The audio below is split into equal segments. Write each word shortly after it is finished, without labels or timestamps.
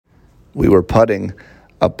we were putting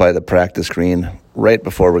up by the practice green right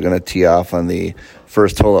before we're going to tee off on the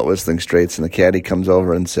first hole at Whistling Straits, and the caddy comes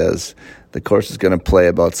over and says, the course is going to play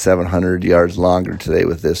about 700 yards longer today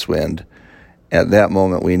with this wind. At that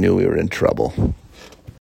moment, we knew we were in trouble.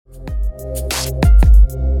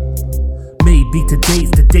 Maybe today's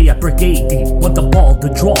the day I break 80. Want the ball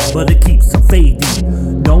to draw, but it keeps on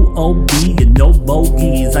fading. No OB and no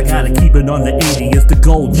bogeys. I gotta keep it on the 80. It's the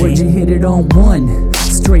goal, G. Would you hit it on one?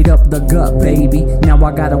 Straight up the gut, baby. Now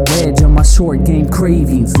I got a wedge on my short game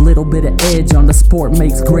cravings. Little bit of edge on the sport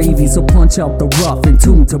makes gravy. So punch out the rough and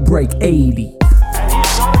tune to break 80.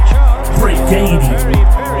 Break 80.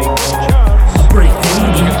 Break 80.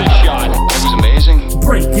 Look at this shot. It was amazing.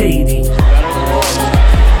 Break 80.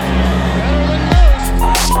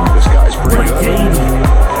 This guy's pretty Break good. 80.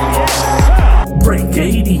 Break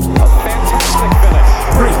 80. A fantastic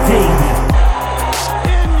finish. Break 80.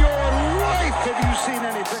 In your life, have you seen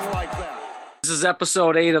anything like that? This is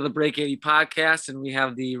episode 8 of the Break 80 podcast, and we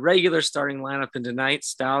have the regular starting lineup in tonight.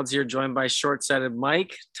 Stouds here, joined by short-sighted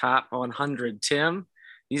Mike, top 100 Tim.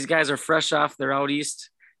 These guys are fresh off their out east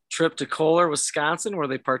trip to Kohler, Wisconsin, where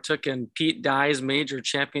they partook in Pete Dye's major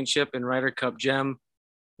championship and Ryder Cup gem,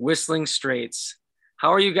 Whistling Straits.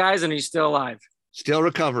 How are you guys, and are you still alive? Still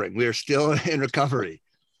recovering. We are still in recovery.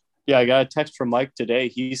 Yeah, I got a text from Mike today.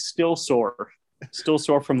 He's still sore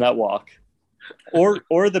from that walk,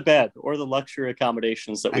 or the bed, or the luxury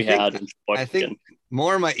accommodations that we had. I think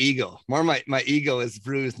more my ego. My ego is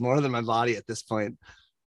bruised more than my body at this point.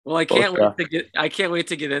 Well, I can't wait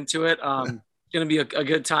to get into it. It's going to be a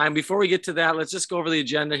good time. Before we get to that, let's just go over the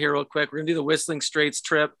agenda here real quick. We're going to do the Whistling Straits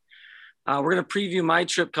trip. We're going to preview my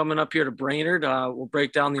trip coming up here to Brainerd. We'll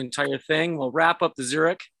break down the entire thing. We'll wrap up the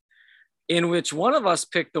Zurich, in which one of us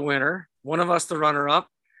picked the winner, one of us the runner-up,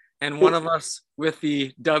 and one of us with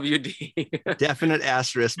the WD. Definite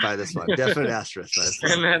asterisk by this one.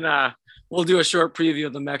 And then we'll do a short preview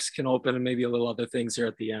of the Mexican Open and maybe a little other things here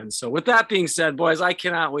at the end. So with that being said, boys, I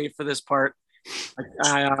cannot wait for this part.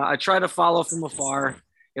 I try to follow from afar.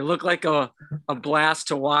 It looked like a blast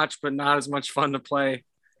to watch, but not as much fun to play.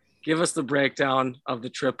 Give us the breakdown of the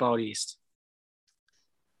trip out east.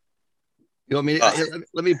 You want me to,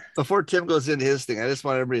 let me, before Tim goes into his thing, I just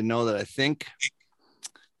want everybody to know that I think,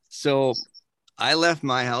 so I left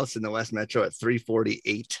my house in the West Metro at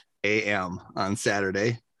 3:48 a.m. on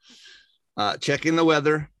Saturday, checking the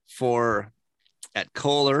weather at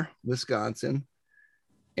Kohler, Wisconsin.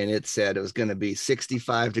 And it said it was going to be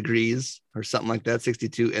 65 degrees or something like that,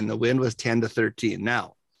 62. And the wind was 10 to 13.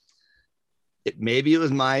 Now, maybe it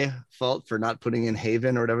was my fault for not putting in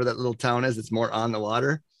Haven or whatever that little town is. It's more on the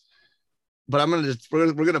water, but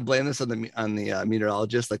we're gonna blame this on the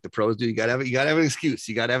meteorologist, like the pros do. You gotta have an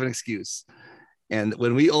excuse. And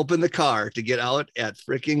when we opened the car to get out at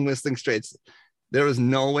freaking Whistling Straits, there was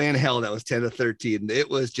no way in hell that was 10 to 13. It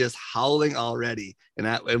was just howling already,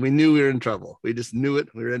 and we knew we were in trouble. We just knew it.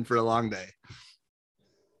 We were in for a long day.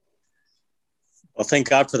 Well, thank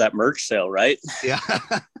God for that merch sale, right? Yeah.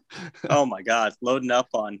 Oh my God, loading up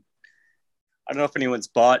on. I don't know if anyone's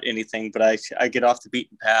bought anything, but I get off the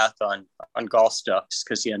beaten path on golf stuff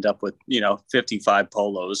because you end up with 55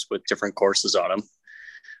 polos with different courses on them.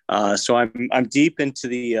 So I'm deep into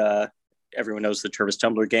the everyone knows the Turvis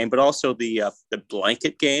Tumbler game, but also the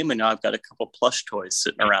blanket game, and now I've got a couple plush toys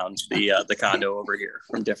sitting around the condo over here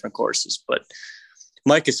from different courses. But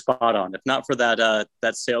Mike is spot on. If not for that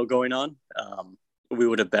sale going on, we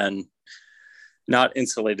would have been not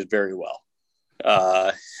insulated very well.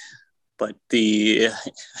 But the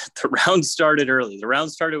round started early. The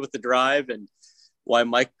round started with the drive, and why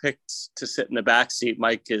Mike picked to sit in the back seat.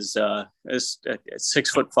 Mike is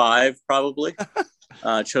 6'5", probably.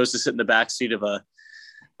 Chose to sit in the back seat of a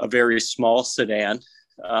very small sedan.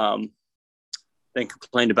 Then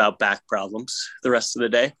complained about back problems the rest of the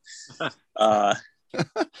day.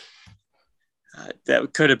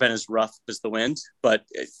 That could have been as rough as the wind, but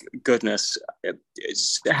goodness,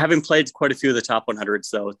 having played quite a few of the top 100s,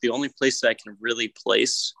 though, the only place that I can really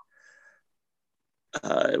place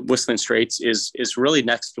Whistling Straits is really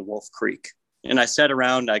next to Wolf Creek. And I sat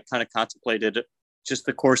around, I kind of contemplated just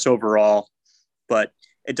the course overall, but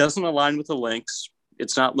it doesn't align with the links.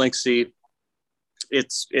 It's not linksy.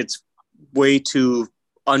 It's way too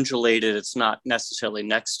undulated. It's not necessarily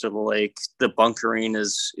next to the lake. The bunkering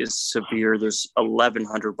is severe. There's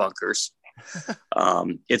 1,100 bunkers.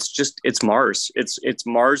 It's Mars. It's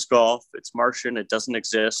Mars golf. It's Martian. It doesn't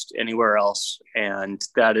exist anywhere else. And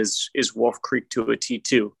that is Wolf Creek to a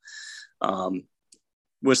T2.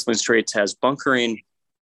 Whistling Straits has bunkering,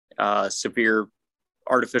 severe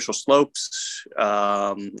artificial slopes,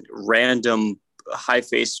 random high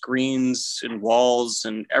face screens and walls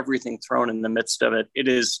and everything thrown in the midst of it. It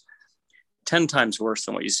is 10 times worse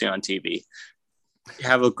than what you see on TV.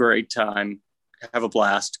 Have a great time, have a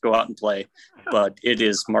blast, go out and play, but it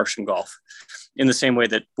is Martian golf in the same way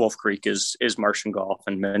that Wolf Creek is Martian golf,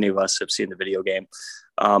 and many of us have seen the video game.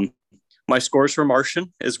 My scores were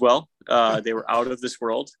Martian as well. They were out of this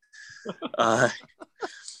world. A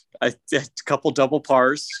couple double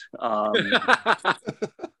pars.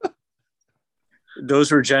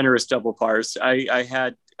 Those were generous double pars. I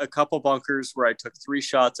had a couple bunkers where I took 3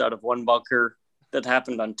 shots out of one bunker that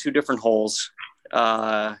happened on 2 different holes.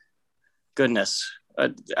 Goodness.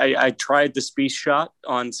 I tried the Spieth shot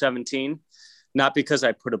on 17, not because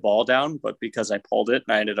I put a ball down, but because I pulled it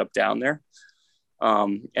and I ended up down there,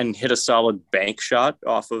 and hit a solid bank shot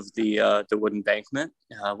off of the wooden embankment,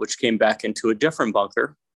 which came back into a different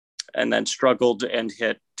bunker, and then struggled and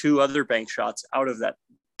hit 2 other bank shots out of that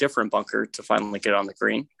different bunker to finally get on the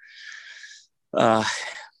green.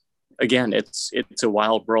 Again, it's a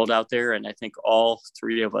wild world out there. And I think all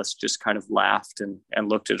 3 of us just kind of laughed and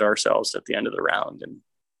looked at ourselves at the end of the round and,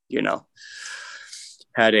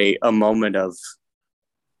 had a moment of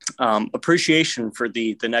appreciation for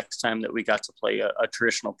the next time that we got to play a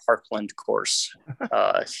traditional parkland course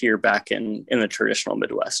here back in the traditional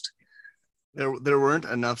Midwest. There weren't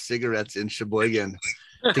enough cigarettes in Sheboygan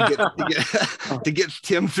to get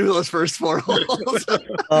Tim through those first 4 holes.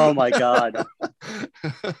 Oh my God.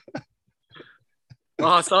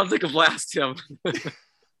 Oh, it sounds like a blast, Tim.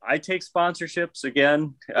 I take sponsorships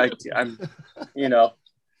again. I'm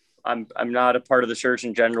not a part of the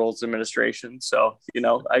Surgeon General's administration, so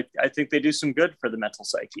I think they do some good for the mental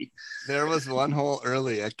psyche. There was one hole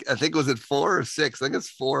early. I think it was at 4 or 6. I think it's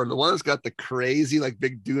 4. The one that's got the crazy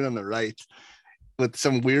big dune on the right with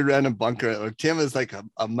some weird random bunker. Where Tim is like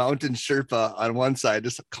a mountain Sherpa on one side,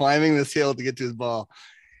 just climbing this hill to get to his ball.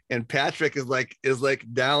 And Patrick is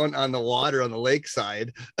down on the water on the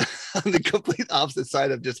lakeside on the complete opposite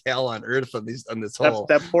side of just hell on earth on this hole.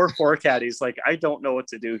 That poor 4 caddy's like, I don't know what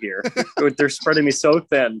to do here. They're spreading me so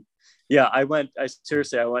thin. Yeah, I went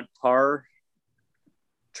par,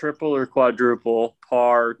 triple or quadruple,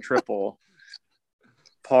 par, triple,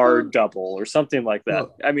 par, double, or something like that.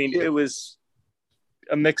 I mean, it was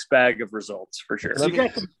a mixed bag of results for sure. So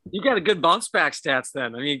you got a good bounce back stats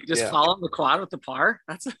then. I mean, just following the quad with the par.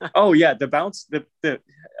 That's oh yeah, the bounce. The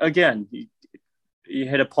again, you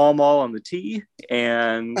hit a palm all on the tee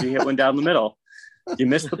and you hit one down the middle. You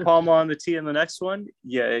miss the palm all on the tee in the next one.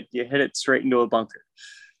 You hit it straight into a bunker.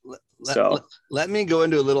 Let me go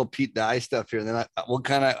into a little Pete Dye stuff here, and then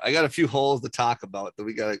I got a few holes to talk about that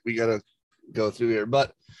we gotta go through here.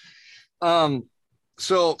 But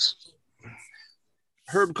so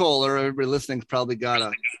Herb Kohler, everybody listening's probably got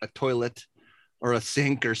a toilet or a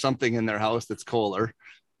sink or something in their house that's Kohler.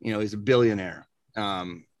 He's a billionaire.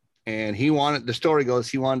 And the story goes,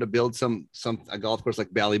 he wanted to build a golf course like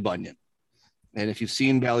Ballybunion. And if you've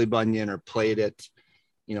seen Ballybunion or played it,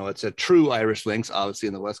 it's a true Irish links, obviously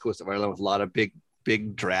in the west coast of Ireland with a lot of big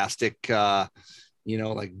drastic,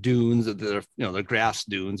 like dunes that are, they're grass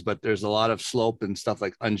dunes, but there's a lot of slope and stuff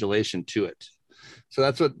like undulation to it. So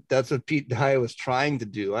that's what Pete Dye was trying to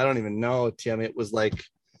do. I don't even know, Tim. It was like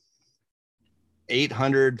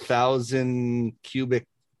 800,000 cubic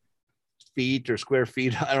feet or square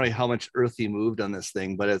feet. I don't know how much earth he moved on this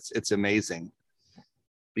thing, but it's amazing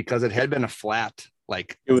because it had been a flat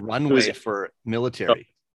runway for military.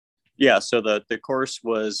 Yeah. So the course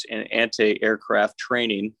was an anti-aircraft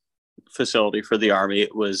training facility for the Army.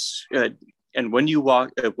 It was, and when you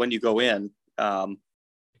go in,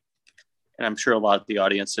 and I'm sure a lot of the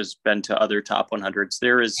audience has been to other top 100s.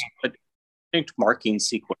 There is a distinct marking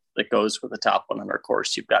sequence that goes with a top 100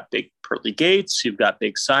 course. You've got big pearly gates, you've got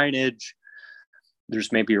big signage,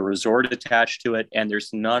 there's maybe a resort attached to it, and there's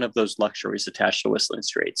none of those luxuries attached to Whistling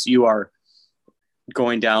Straits. You are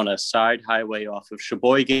going down a side highway off of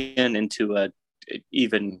Sheboygan into a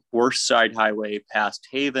even worse side highway past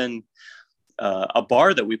Haven, a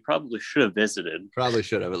bar that we probably should have visited. Probably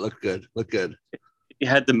should have. It looked good. It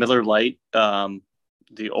had the Miller Lite,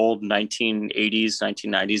 the old 1980s,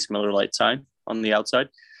 1990s Miller Lite sign on the outside.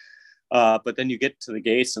 But then you get to the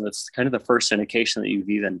gates, and it's kind of the first indication that you've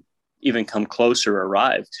even come close or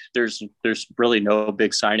arrived. There's really no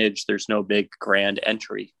big signage. There's no big grand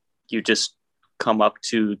entry. You just come up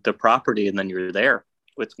to the property, and then you're there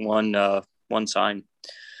with one sign,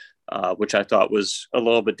 which I thought was a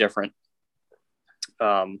little bit different.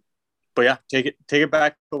 But yeah, take it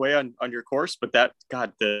back away on your course. But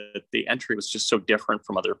the entry was just so different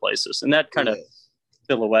from other places, and that kind of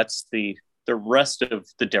silhouettes the the rest of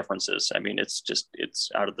the differences, I mean,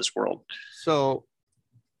 it's out of this world. So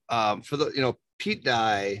for the, Pete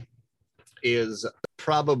Dye is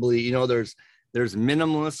probably, there's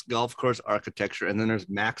minimalist golf course architecture, and then there's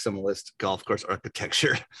maximalist golf course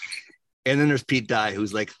architecture. And then there's Pete Dye,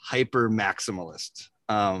 who's like hyper maximalist.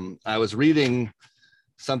 I was reading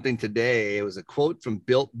something today. It was a quote from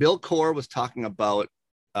Bill Corr was talking about,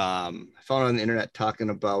 I found it on the internet talking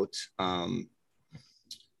about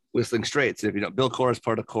Whistling Straits. If Bill Corr is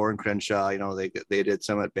part of Corr and Crenshaw, they did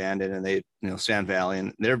some at Bandon, and they, Sand Valley,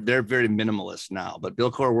 and they're very minimalist now. But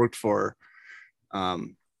Bill Corr worked for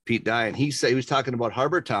Pete Dye, and he said, he was talking about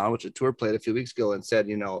Harbor Town, which a tour played a few weeks ago, and said,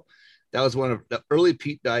 that was one of the early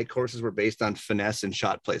Pete Dye courses were based on finesse and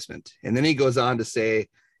shot placement. And then he goes on to say,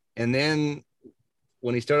 and then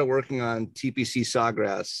when he started working on TPC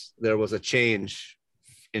Sawgrass, there was a change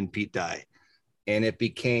in Pete Dye. And it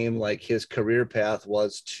became like his career path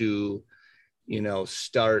was to,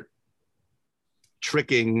 start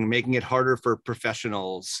tricking, making it harder for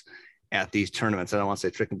professionals at these tournaments. I don't want to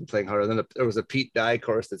say tricking, but playing harder. Then there was a Pete Dye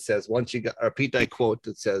course that says, Pete Dye quote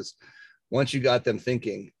that says, once you got them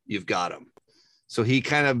thinking, you've got them. So he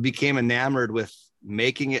kind of became enamored with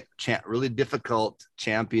making it really difficult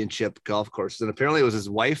championship golf courses. And apparently it was his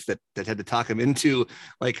wife that had to talk him into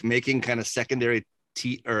like making kind of secondary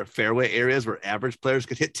tee or fairway areas where average players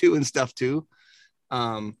could hit to and stuff too.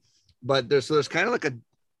 But there's kind of like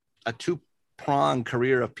a two-pronged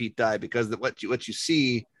career of Pete Dye, because what you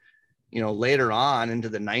see, later on into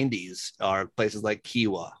the 90s are places like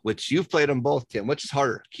Kiowa, which you've played them both, Tim. Which is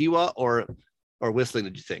harder, Kiowa or Whistling,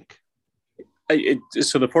 did you think?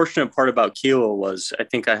 So the fortunate part about Kiowa was I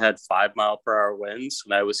think I had 5 mile-per-hour winds,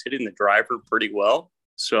 and I was hitting the driver pretty well.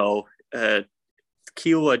 So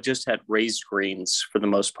Kiowa just had raised greens for the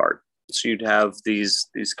most part. So you'd have these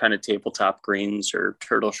kind of tabletop greens or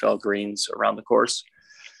turtle shell greens around the course.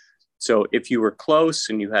 So if you were close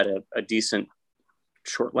and you had a decent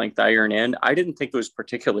short length iron in, I didn't think it was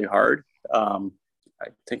particularly hard. I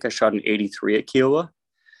think I shot an 83 at Kiowa,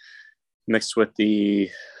 mixed with I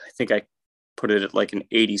think I put it at like an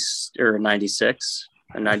 80 or a 96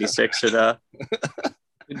 at the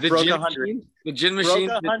broke gin 100. The gin machine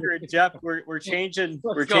broke 100. Jeff, we're changing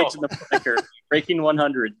the clicker, breaking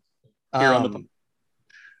 100 here on the.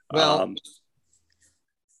 Well,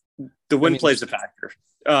 the wind plays a factor.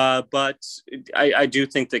 But I do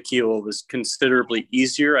think that Kiowa was considerably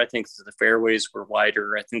easier. I think that the fairways were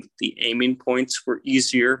wider. I think the aiming points were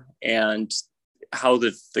easier, and how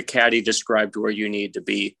the caddy described where you need to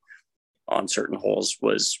be on certain holes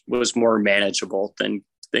was more manageable than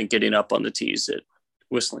getting up on the tees at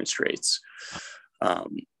Whistling Straits.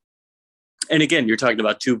 And again, you're talking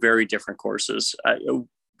about two very different courses.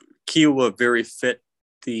 Kiowa very fit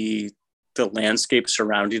the landscape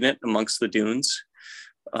surrounding it amongst the dunes.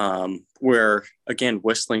 Where again,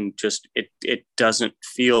 Whistling just it doesn't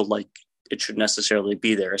feel like it should necessarily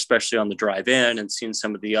be there, especially on the drive in, and seeing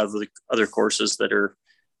some of the other courses that are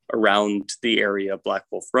around the area, Black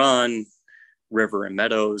Wolf Run, River and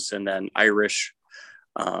Meadows, and then Irish.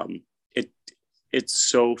 It's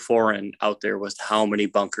so foreign out there with how many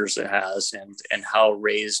bunkers it has and how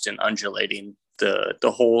raised and undulating the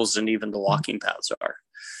holes and even the walking paths are.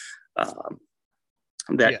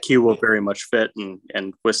 That Kiowa very much fit,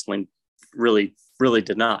 and Whistling really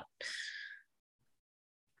did not.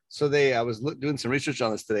 So I was doing some research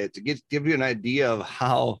on this today to give you an idea of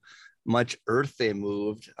how much earth they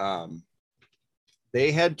moved.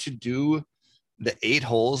 They had to do the 8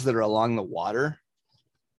 holes that are along the water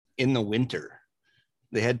in the winter.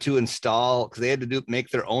 They had to install, because they had to make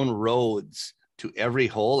their own roads to every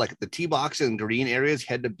hole. Like the tee box and green areas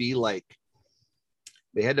had to be like,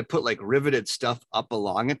 they had to put like riveted stuff up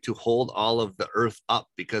along it to hold all of the earth up,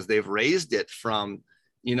 because they've raised it from,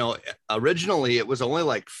 originally it was only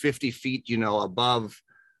like 50 feet, above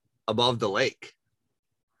the lake.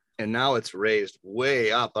 And now it's raised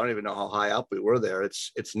way up. I don't even know how high up we were there.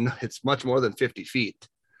 It's much more than 50 feet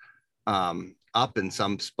up in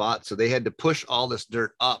some spots. So they had to push all this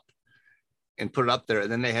dirt up and put it up there.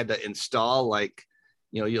 And then they had to install like,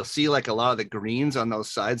 you'll see like a lot of the greens on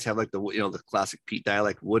those sides have like the classic Pete Dye,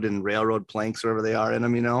 like wooden railroad planks, wherever they are in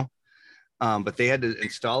them, but they had to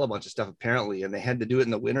install a bunch of stuff apparently. And they had to do it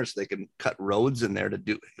in the winter so they can cut roads in there to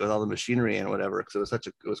do with all the machinery and whatever. Cause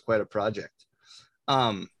it was quite a project.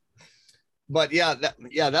 But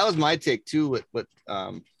that was my take too. What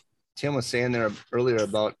Tim was saying there earlier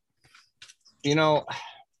about,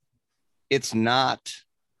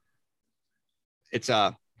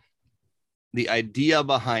 the idea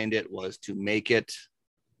behind it was to make it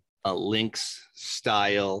a links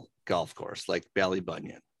style golf course like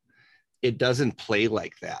Ballybunion. it doesn't play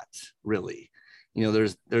like that really.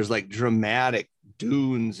 There's like dramatic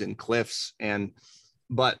dunes and cliffs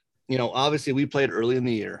but obviously we played early in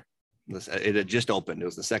the year. It had just opened. It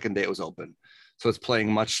was the second day it was open. So it's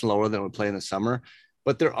playing much slower than we play in the summer,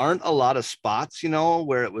 but there aren't a lot of spots,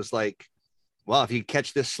 where it was like, well, if you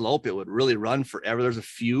catch this slope, it would really run forever. There's a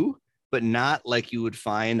few, but not like you would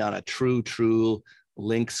find on a true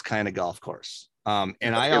links kind of golf course.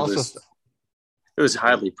 It was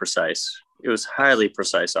highly precise. It was highly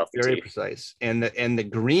precise off the very tee. Precise. And the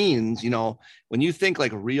greens, when you think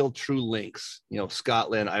like real true links,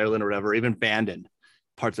 Scotland, Ireland, or whatever, even Bandon,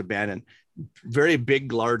 parts of Bandon, very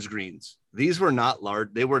big, large greens. These were not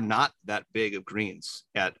large. They were not that big of greens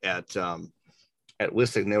at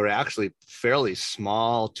Whistling. They were actually fairly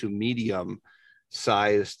small to medium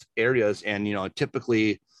sized areas. And,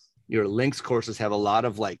 typically your links courses have a lot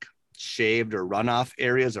of like shaved or runoff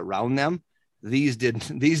areas around them. These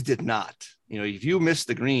did not. If you missed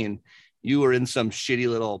the green, you were in some shitty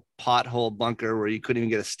little pothole bunker where you couldn't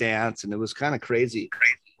even get a stance, and it was kind of crazy.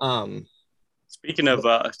 Speaking of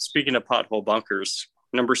pothole bunkers,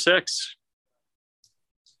 number 6.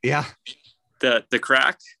 Yeah, the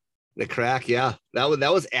crack. The crack, yeah, that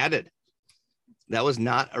was added. That was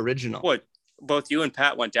not original. What? Both you and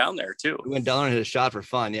Pat went down there too. We went down and hit a shot for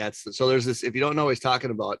fun. Yeah, so there's this. If you don't know what he's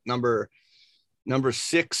talking about, number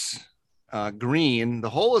 6. Green, the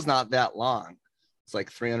hole is not that long. It's like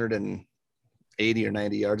 380 or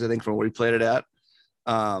 90 yards, I think, from where we played it at.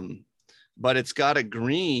 But it's got a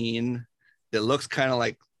green that looks kind of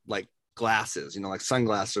like glasses, like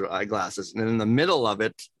sunglasses or eyeglasses. And in the middle of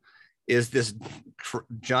it is this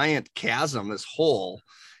giant chasm, this hole.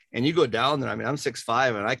 And you go down there. I mean, I'm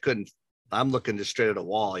 6'5" and I'm looking just straight at a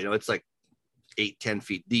wall. It's like 8-10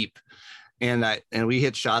 feet deep. And we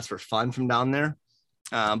hit shots for fun from down there.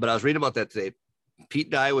 But I was reading about that today. Pete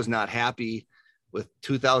Dye was not happy with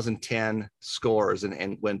 2010 scores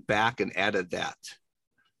and went back and added that.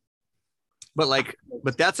 But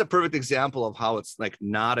that's a perfect example of how it's like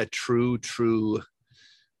not a true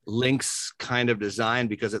links kind of design,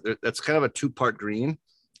 because that's kind of a 2-part green.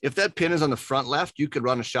 If that pin is on the front left, you could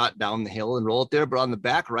run a shot down the hill and roll it there. But on the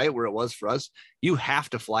back right, where it was for us, you have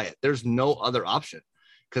to fly it. There's no other option.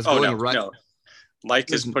 Because No.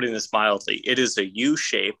 Mike is putting this mildly. It is a U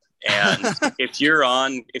shape, and if you're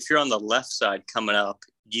on the left side coming up,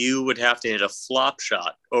 you would have to hit a flop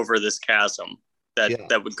shot over this chasm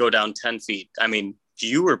that would go down 10 feet. I mean,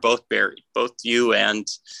 you were both buried. Both you and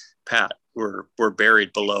Pat were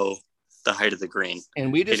buried below the height of the green.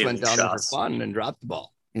 And we just went down there for fun and dropped the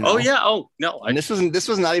ball. Oh yeah. Oh no. And this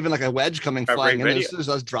was not even like a wedge coming flying in. This was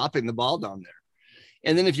us dropping the ball down there.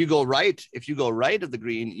 And then if you go right of the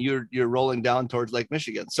green, you're rolling down towards Lake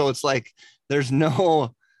Michigan. So it's like there's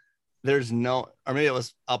no, or maybe it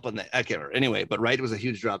was up on the, I can't remember. Anyway, but right was a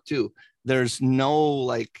huge drop too. There's no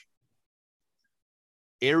like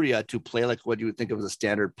area to play like what you would think of as a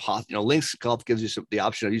standard path. Links golf gives you the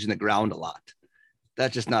option of using the ground a lot.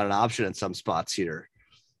 That's just not an option in some spots here.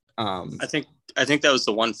 I think that was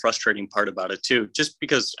the one frustrating part about it too, just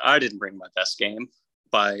because I didn't bring my best game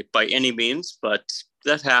by any means, but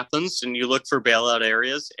that happens. And you look for bailout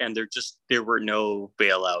areas, and there were no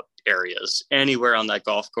bailout areas anywhere on that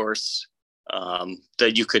golf course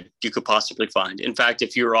that you could possibly find. In fact,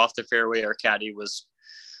 if you were off the fairway, our caddy was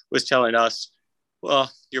telling us,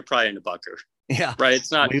 well, you're probably in a bunker. Yeah. Right.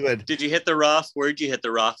 It's not, did you hit the rough? Where'd you hit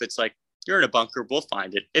the rough? It's like, you're in a bunker. We'll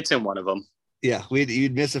find it. It's in one of them. Yeah.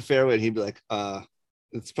 You'd miss a fairway and he'd be like,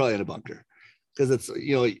 it's probably in a bunker. Cause it's,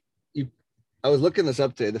 I was looking this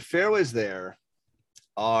up today. The fairways there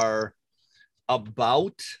are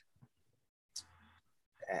about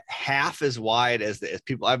half as wide as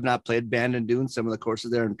people. I've not played Bandon Dunes, some of the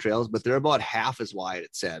courses there and trails, but they're about half as wide,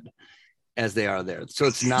 it said, as they are there. So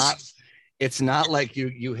it's not like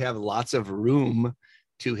you have lots of room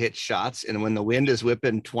to hit shots. And when the wind is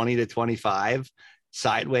whipping 20 to 25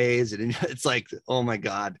 sideways, and it's like, oh my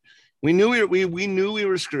God, we knew we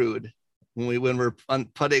were screwed. When we're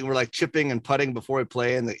putting, we're like chipping and putting before we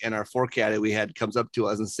play, and our caddy we had comes up to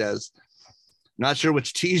us and says, "Not sure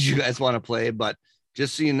which tees you guys want to play, but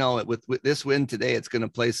just so you know, with this wind today, it's going to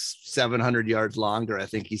play 700 yards longer," I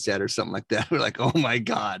think he said, or something like that. We're like, "Oh my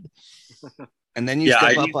God!" And then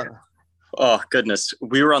step up on. Oh goodness,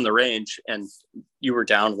 we were on the range, and you were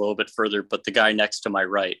down a little bit further, but the guy next to my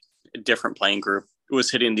right, a different playing group, was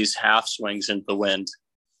hitting these half swings into the wind,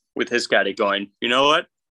 with his caddy going, "You know what?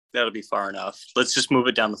 That'll be far enough. Let's just move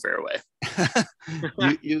it down the fairway."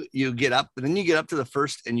 you get up, and then you get up to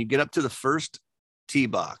the first tee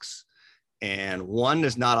box, and one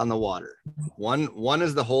is not on the water. One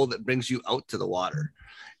is the hole that brings you out to the water.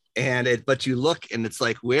 But you look and it's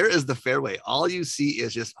like, where is the fairway? All you see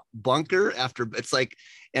is just bunker after. It's like,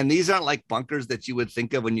 and these aren't like bunkers that you would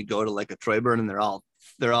think of when you go to like a Troyburn and they're all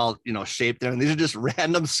shaped there. And these are just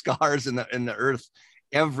random scars in the earth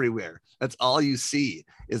everywhere. That's all you see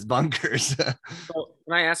is bunkers. So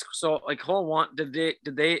can I ask, so like hole one,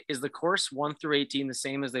 is the course 1 through 18 the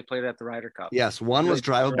same as they played at the Ryder Cup? Yes. One was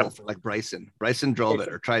drivable for like Bryson drove it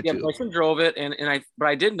or tried to. Bryson drove it. But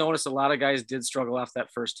I did notice a lot of guys did struggle off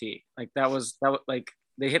that first tee. Like that was like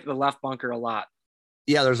they hit the left bunker a lot.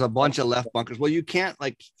 Yeah, there's a bunch of left bunkers. Well, you can't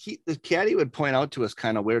the caddy would point out to us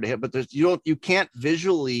kind of where to hit, but you can't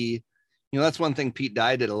visually, that's one thing Pete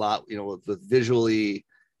Dye did a lot, with visually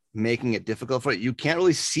making it difficult for it. You can't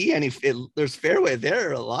really see there's fairway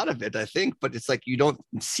there, a lot of it, I think, but it's like you don't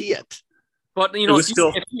see it. But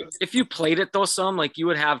if you played it though, like you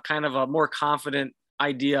would have kind of a more confident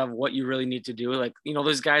idea of what you really need to do. Like,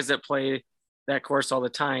 those guys that play that course all the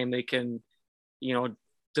time, they can,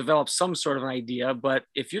 develop some sort of an idea. But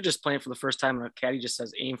if you're just playing for the first time and a caddy just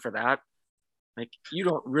says aim for that, like you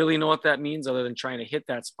don't really know what that means other than trying to hit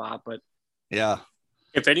that spot. But yeah,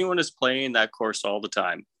 if anyone is playing that course all the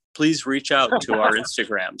time, please reach out to our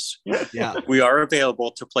Instagrams. Yeah, we are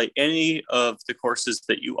available to play any of the courses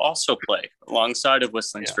that you also play alongside of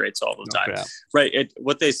Whistling Straits all the time. Crap. Right.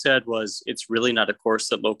 What they said was it's really not a course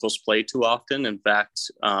that locals play too often. In fact,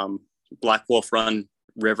 Black Wolf Run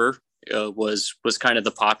River was kind of the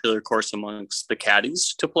popular course amongst the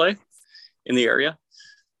caddies to play in the area.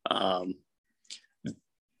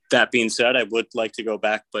 That being said, I would like to go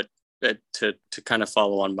back, but to kind of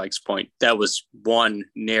follow on Mike's point, that was one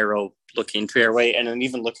narrow looking fairway. And then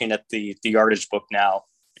even looking at the yardage book now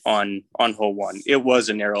on hole one, it was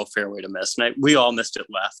a narrow fairway to miss. And we all missed it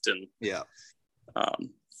left. And yeah.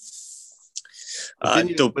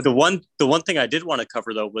 The one thing I did want to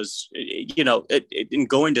cover though was, in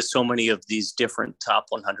going to so many of these different top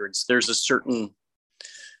 100s, there's a certain,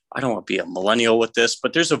 I don't want to be a millennial with this,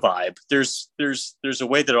 but there's a vibe. There's a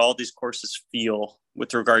way that all these courses feel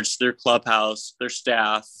with regards to their clubhouse, their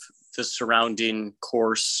staff, the surrounding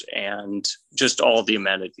course, and just all the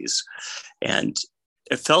amenities. And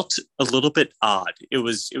it felt a little bit odd. It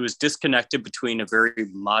was disconnected between a very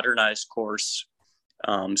modernized course,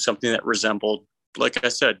 something that resembled, like I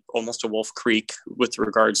said, almost a Wolf Creek with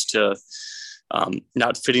regards to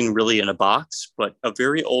not fitting really in a box, but a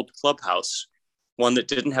very old clubhouse, one that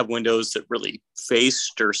didn't have windows that really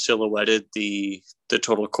faced or silhouetted the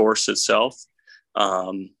total course itself.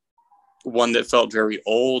 One that felt very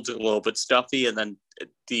old, a little bit stuffy, and then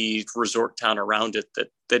the resort town around it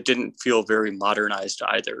that didn't feel very modernized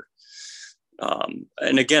either.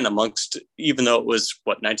 And again, even though it was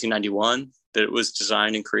 1991 that it was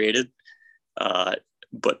designed and created,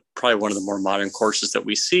 but probably one of the more modern courses that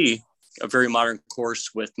we see, a very modern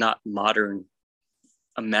course with not modern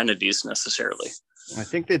amenities necessarily. I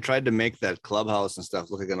think they tried to make that clubhouse and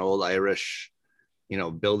stuff look like an old Irish,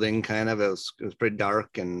 building kind of. It was pretty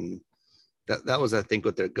dark, and that was, I think,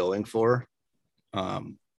 what they're going for.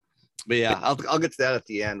 But yeah, I'll get to that at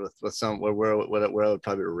the end with some where I would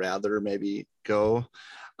probably rather maybe go.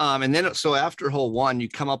 And then so after hole one, you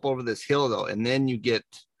come up over this hill though, and then you get,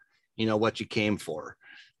 what you came for,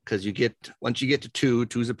 because once you get to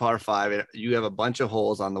two's a par five, you have a bunch of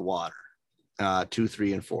holes on the water, 2,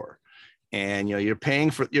 3, and 4. And you're paying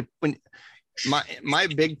for my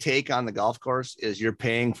big take on the golf course is you're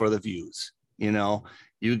paying for the views.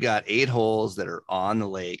 You got 8 holes that are on the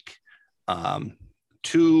lake.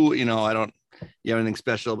 2, you have anything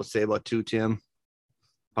special to say about 2, Tim?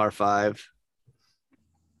 Par 5.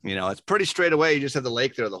 It's pretty straight away. You just have the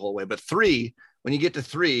lake there the whole way. But 3, when you get to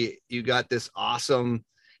 3, you got this awesome,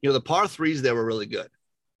 the par 3s there were really good.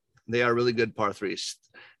 They are really good par 3s.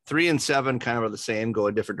 3 and 7 kind of are the same, go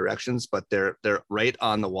in different directions, but they're right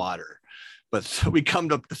on the water. But we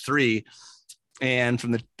come up to 3,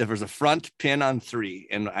 and there was a front pin on 3,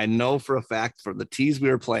 and I know for a fact from the tees we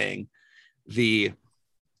were playing, the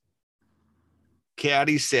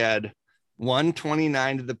caddy said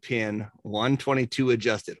 129 to the pin, 122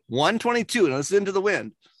 adjusted, 122, and listen to the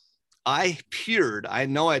wind. I peered. I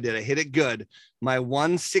know I did. I hit it good. My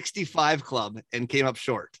 165 club and came up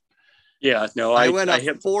short. Yeah, no, I went up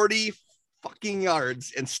 40 fucking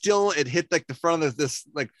yards, and still it hit like the front of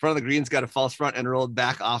front of the green's got a false front and rolled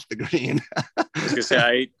back off the green. I was gonna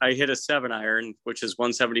say I hit a 7-iron, which is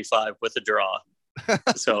 175 with a draw,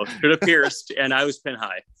 so it should have pierced, and I was pin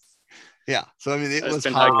high. Yeah, so I mean it was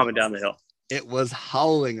pin high coming down the hill. It was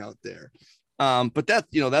howling out there, but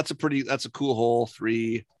that's a cool hole.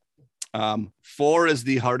 3, 4 is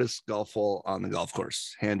the hardest golf hole on the golf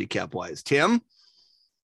course, handicap wise. Tim.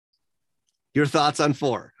 Your thoughts on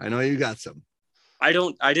 4? I know you got some. I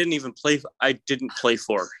didn't even play. I didn't play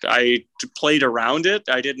 4. I played around it.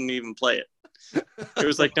 I didn't even play it. It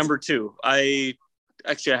was like number 2. I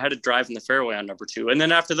had to drive in the fairway on number 2. And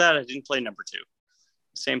then after that, I didn't play number 2.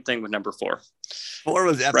 Same thing with number 4. 4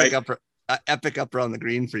 was epic, right? Epic up around the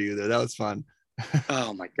green for you there. That was fun.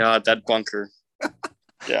 Oh my God, that bunker.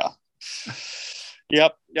 Yeah.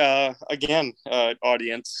 Yep. Again,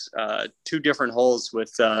 audience, 2 different holes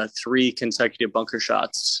with 3 consecutive bunker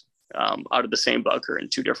shots out of the same bunker in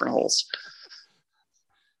 2 different holes.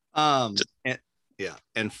 And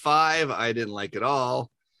 5, I didn't like at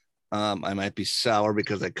all. I might be sour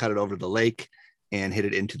because I cut it over the lake and hit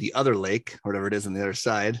it into the other lake, whatever it is on the other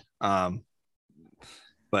side.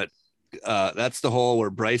 But that's the hole where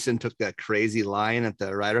Bryson took that crazy line at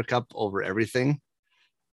the Ryder Cup over everything.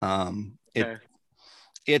 It's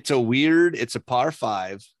a par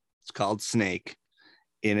 5. It's called Snake.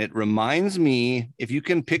 And it reminds me, if you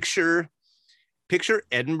can picture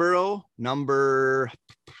Edinburgh number,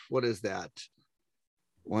 what is that?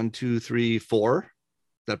 1, 2, 3, 4.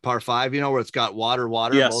 That par 5, where it's got water.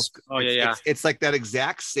 Yes. It's like that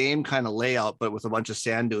exact same kind of layout, but with a bunch of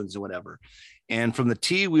sand dunes and whatever. And from the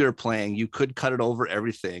tee we were playing, you could cut it over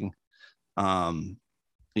everything,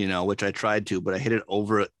 which I tried to, but I hit it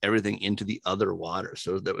over everything into the other water.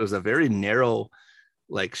 So that was a very narrow,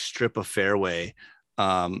 like, strip of fairway.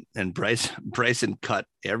 And Bryson cut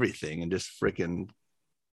everything and just freaking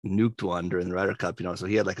nuked one during the Ryder Cup, so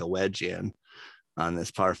he had like a wedge in on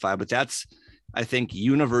this par 5, but that's, I think,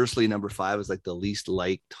 universally number 5 is like the least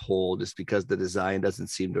liked hole, just because the design doesn't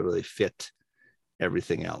seem to really fit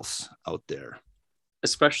everything else out there.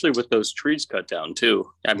 Especially with those trees cut down too.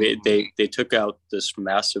 I mean, they took out this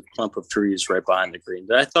massive clump of trees right behind the green.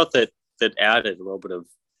 I thought that added a little bit of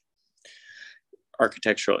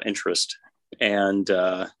architectural interest, and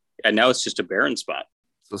now it's just a barren spot.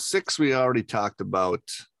 So 6 we already talked about.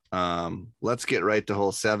 Let's get right to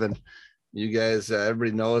hole 7. You guys,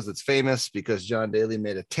 everybody knows it's famous because John Daly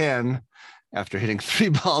made a 10 after hitting 3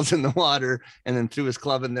 balls in the water and then threw his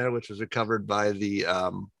club in there, which was recovered by the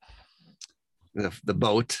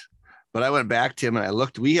boat. But I went back to him and I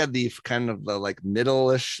looked. We had the kind of the like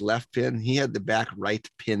middle-ish left pin. He had the back right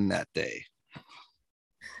pin that day.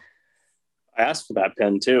 I asked for that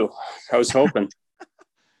pin too. I was hoping.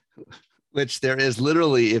 Which there is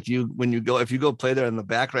literally, if you go play there in the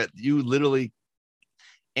back right, you literally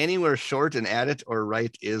anywhere short and at it or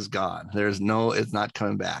right is gone. It's not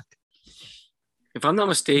coming back. If I'm not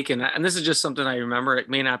mistaken, and this is just something I remember, it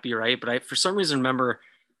may not be right, but I, for some reason, remember,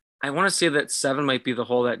 I want to say that 7 might be the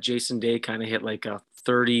hole that Jason Day kind of hit like a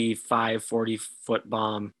 35, 40-foot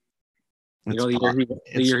bomb. The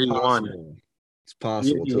year he won. It's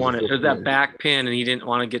possible. He won it. There's that back pin, and he didn't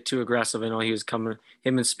want to get too aggressive. I know he was coming.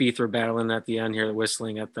 Him and Spieth were battling at the end here,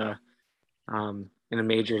 Whistling at the in a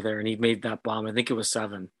major there, and he made that bomb. I think it was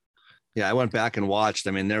 7. Yeah, I went back and watched.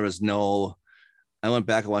 I mean, I went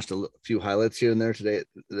back and watched a few highlights here and there today.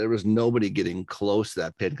 There was nobody getting close to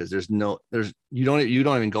that pin because you don't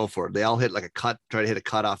even go for it. They all hit like a cut, try to hit a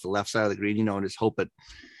cut off the left side of the green, and just hope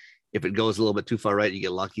if it goes a little bit too far right, you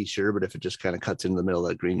get lucky, sure. But if it just kind of cuts into the middle of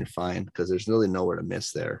that green, you're fine because there's really nowhere to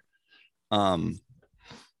miss there.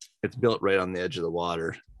 It's built right on the edge of the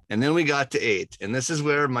water. And then we got to 8, and this is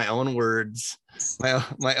where my own words,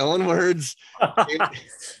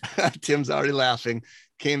 Tim's already laughing,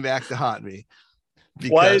 came back to haunt me.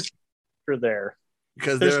 Why is you're there?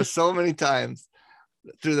 Because there are so many times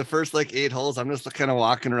through the first like 8 holes, I'm just kind of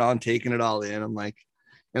walking around, taking it all in. I'm like,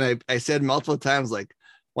 and I said multiple times, like,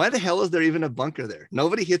 why the hell is there even a bunker there?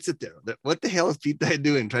 Nobody hits it there. What the hell is Pete Dye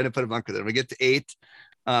doing trying to put a bunker there? We get to 8.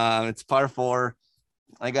 It's par 4.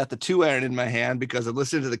 I got the 2-iron in my hand because I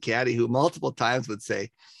listened to the caddy who multiple times would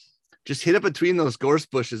say, just hit it between those gorse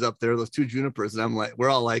bushes up there, those 2 junipers. And I'm like, we're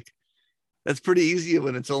all like, that's pretty easy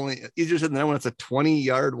when it's only easier said than that when it's a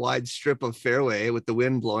 20-yard wide strip of fairway with the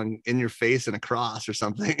wind blowing in your face and across or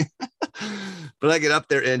something. But I get up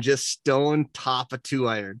there and just stone top a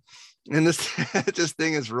 2-iron. And this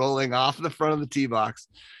thing is rolling off the front of the tee box.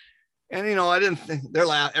 And, I didn't think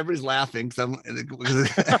everybody's laughing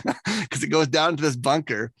because it goes down to this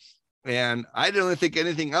bunker. And I didn't really think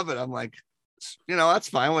anything of it. I'm like, that's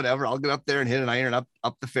fine, whatever. I'll get up there and hit an iron up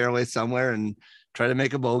the fairway somewhere and try to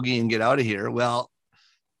make a bogey and get out of here. Well,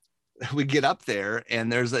 we get up there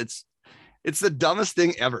and it's the dumbest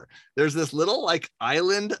thing ever. There's this little like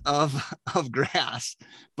island of grass,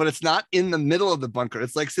 but it's not in the middle of the bunker.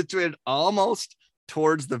 It's like situated almost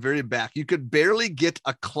towards the very back. You could barely get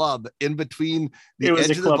a club in between the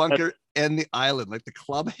edge of the bunker and the island, like the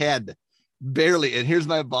club head, barely. And here's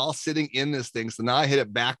my ball sitting in this thing. So now I hit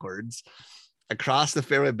it backwards. across the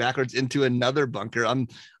fairway backwards into another bunker. I'm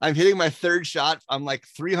hitting my third shot. I'm like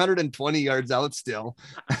 320 yards out still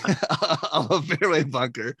of a fairway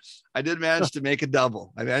bunker. I did manage to make a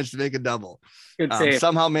double. Good save.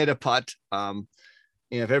 Somehow made a putt.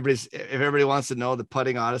 If everybody wants to know, the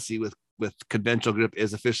putting odyssey with conventional grip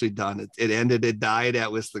is officially done. It died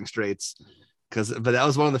at Whistling Straits but that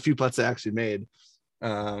was one of the few putts I actually made.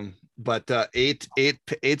 But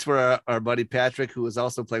eights were our buddy Patrick, who was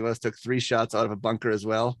also playing with us, took 3 shots out of a bunker as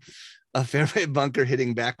well. A fairway bunker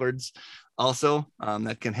hitting backwards also.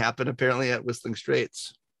 That can happen apparently at Whistling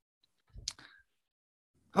Straits.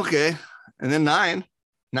 Okay. And then 9.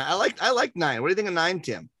 Now I like 9. What do you think of 9,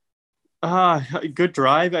 Tim? Good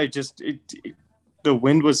drive. The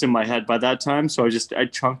wind was in my head by that time. So I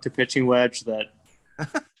chunked a pitching wedge that,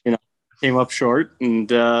 came up short, and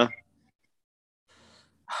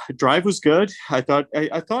drive was good. I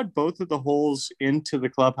thought both of the holes into the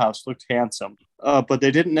clubhouse looked handsome, but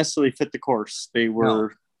they didn't necessarily fit the course. They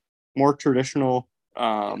were more traditional,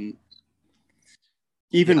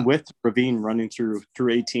 with ravine running through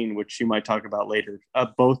 18, which you might talk about later.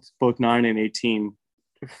 Both 9 and 18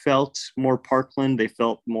 felt more Parkland. They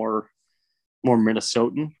felt more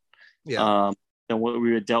Minnesotan. Than what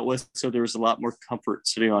we had dealt with. So there was a lot more comfort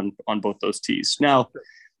sitting on both those tees. Now,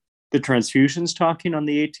 the transfusions talking on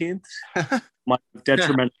the 18th might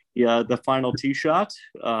detriment the final tee shot.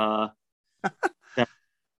 That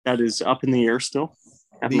is up in the air still.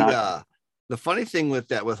 The funny thing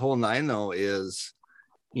with hole 9 though is,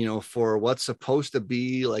 for what's supposed to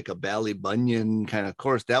be like a Ballybunion kind of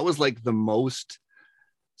course, that was like the most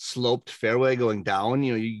sloped fairway going down.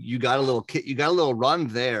 You got a little run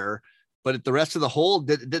there. But the rest of the hole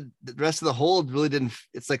really didn't.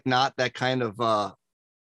 It's like not that kind of a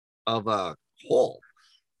hole.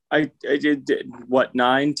 I did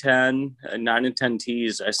 9, 10, 9 and 10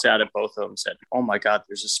 tees. I sat at both of them and said, "Oh my God,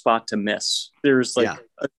 there's a spot to miss. There's a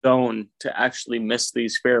zone to actually miss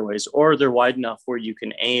these fairways, or they're wide enough where you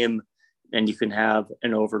can aim and you can have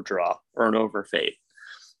an overdraw or an overfade,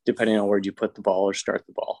 depending on where you put the ball or start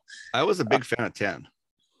the ball." I was a big fan of 10.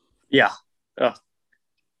 Yeah.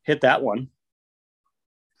 Hit that one.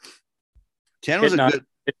 10 was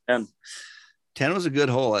a good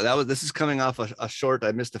hole. This is coming off a short.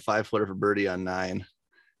 I missed a 5-footer for birdie on 9.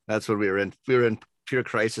 That's what we were in. We were in pure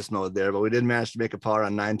crisis mode there, but we did manage to make a par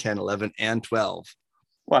on 9, 10, 11, and 12.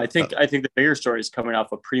 Well, I think the bigger story is coming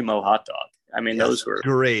off a primo hot dog. I mean, those were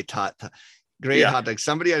great hot dog.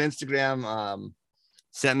 Somebody on Instagram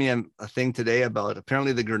sent me a thing today about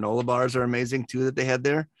apparently the granola bars are amazing too that they had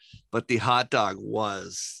there, but the hot dog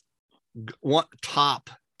was one top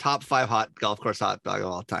 5 hot golf course hot dog of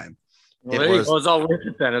all time. Well, it was all worth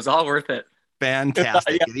it then. It was all worth it.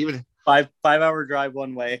 Fantastic. Yeah. Even 5-hour drive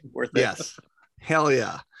one way, worth it. Yes. Hell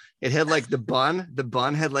yeah. It had like the bun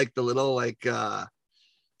had like the little like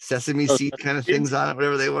sesame seed kind of things on it,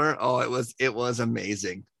 whatever they were. Oh, it was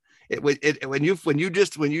amazing. When you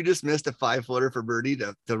just missed a 5-footer for birdie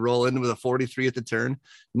to roll in with a 43 at the turn,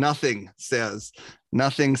 nothing says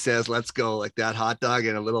let's go like that hot dog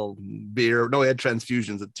and a little beer. No, we had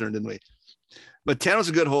transfusions that turned in. But 10 was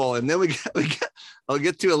a good hole, and then I'll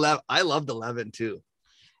get to 11. I loved 11 too.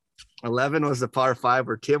 11 was the par 5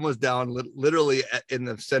 where Tim was down literally in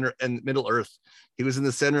the center and middle earth. He was in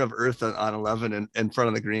the center of earth on 11 and in front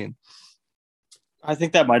of the green. I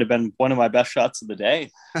think that might have been one of my best shots of the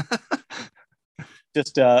day.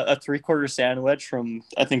 Just a 3/4 sand wedge from,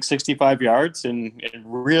 I think, 65 yards and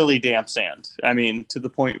really damp sand. I mean, to the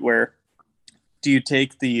point where do you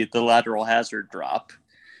take the lateral hazard drop,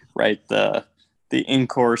 right? The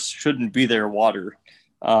in-course shouldn't be there water.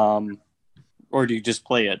 Or do you just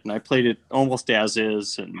play it? And I played it almost as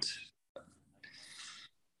is, and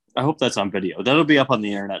I hope that's on video. That'll be up on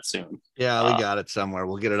the internet soon. Yeah, we got it somewhere.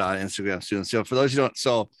 We'll get it on Instagram soon. So for those who don't,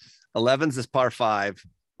 11's this par 5,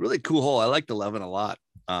 really cool hole. I liked 11 a lot.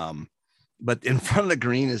 But in front of the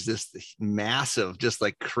green is this massive, just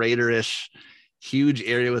like craterish, huge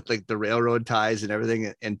area with like the railroad ties and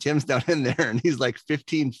everything. And Tim's down in there and he's like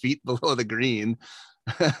 15 feet below the green,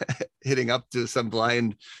 hitting up to some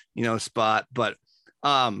blind, spot. But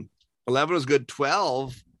 11 was good.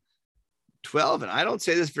 12, and I don't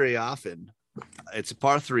say this very often. It's a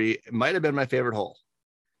par 3. It might have been my favorite hole.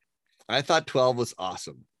 I thought 12 was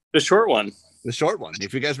awesome. The short one.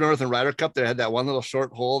 If you guys remember the Ryder Cup, they had that one little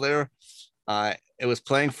short hole there. It was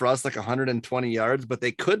playing for us like 120 yards, but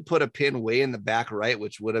they could put a pin way in the back right,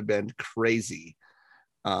 which would have been crazy.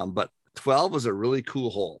 But 12 was a really cool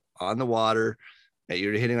hole on the water.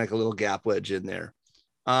 You're hitting like a little gap wedge in there.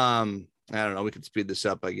 I don't know. We could speed this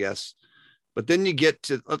up, I guess. But then you get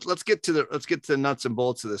to let's get to the nuts and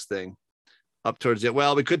bolts of this thing. up towards it.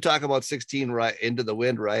 Well, we could talk about 16 right into the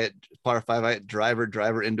wind, right? Par 5 right,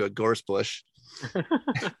 driver into a gorse bush.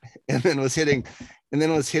 and then was hitting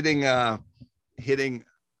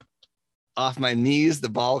off my knees. The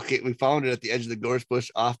ball, we found it at the edge of the gorse bush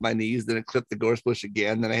off my knees. Then it clipped the gorse bush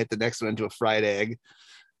again. Then I hit the next one into a fried egg.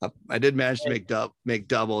 I did manage to make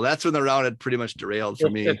double. That's when the round had pretty much derailed for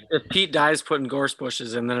me. If Pete dies putting gorse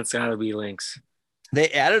bushes in, then it's got to be links. They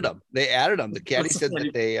added them. The caddy said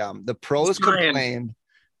that the pros complained.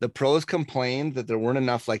 The pros complained that there weren't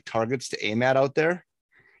enough like targets to aim at out there.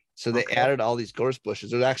 So they added all these gorse bushes.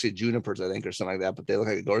 They're actually junipers, I think, or something like that, but they look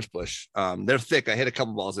like a gorse bush. They're thick. I hit a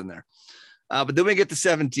couple balls in there. But then we get to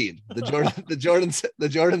 17, the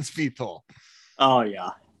Jordan speed hole. Oh yeah.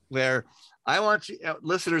 Where I want you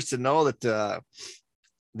listeners to know that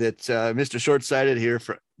Mr. Short-Sighted here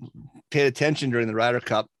paid attention during the Ryder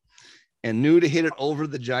Cup and knew to hit it over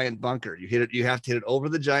the giant bunker. You have to hit it over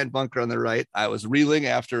the giant bunker on the right. I was reeling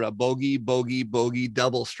after a bogey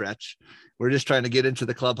double stretch. We're just trying to get into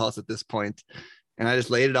the clubhouse at this point. And I just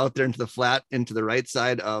laid it out there into the flat, into the right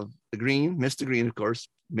side of the green, missed the green, of course,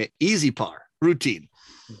 easy par, routine.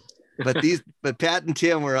 But Pat and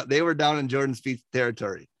Tim were down in Jordan Spieth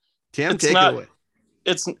territory. Tim, take it away.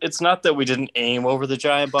 It's not that we didn't aim over the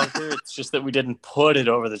giant bunker. It's just that we didn't put it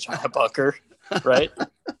over the giant bunker, right?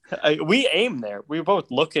 We aimed there. We were both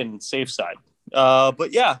looking safe side.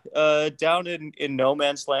 But yeah, down in no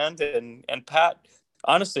man's land. And Pat,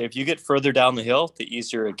 honestly, if you get further down the hill, the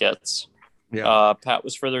easier it gets. Yeah. Pat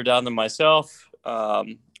was further down than myself.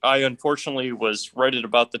 I unfortunately was right at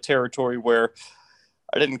about the territory where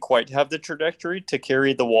I didn't quite have the trajectory to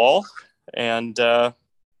carry the wall. And the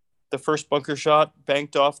first bunker shot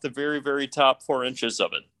banked off the very, very top 4 inches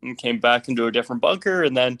of it and came back into a different bunker.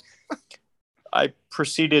 And then I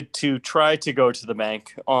proceeded to try to go to the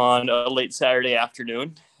bank on a late Saturday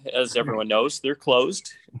afternoon. As everyone knows, they're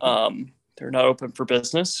closed. They're not open for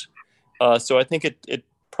business. So I think it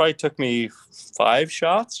probably took me 5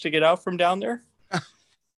 shots to get out from down there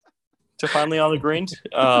to finally on the green.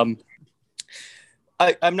 I'm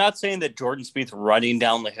not saying that Jordan Spieth running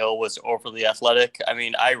down the hill was overly athletic. I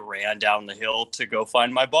mean, I ran down the hill to go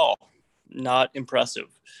find my ball. Not impressive.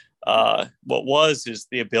 What is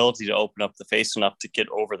the ability to open up the face enough to get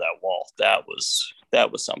over that wall. That was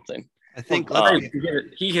something. I think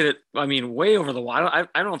he hit it. I mean, way over the wall. I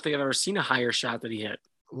don't think I've ever seen a higher shot that he hit.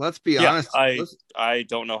 Let's be honest. I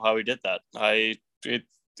don't know how he did that. The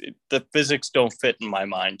physics don't fit in my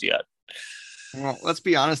mind yet. Well, let's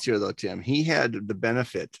be honest here, though, Tim. He had the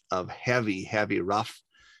benefit of heavy rough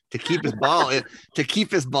to keep his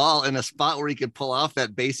ball in a spot where he could pull off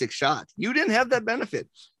that basic shot. You didn't have that benefit.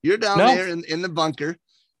 You're down there in the bunker.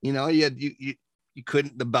 You know, you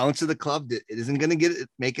couldn't. The bounce of the club it isn't going to get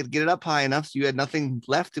it up high enough. So you had nothing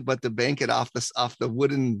left but to bank it off the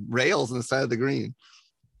wooden rails on the side of the green.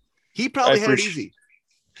 He probably had it easy.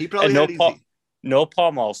 He probably had it easy. No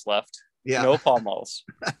palm malls left. Yeah, no palm malls.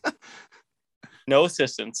 No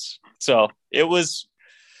assistance. So it was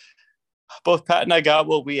both Pat and I got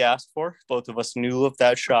what we asked for. Both of us knew of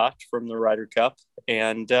that shot from the Ryder Cup.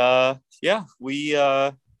 And he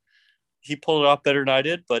pulled it off better than I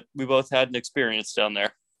did, but we both had an experience down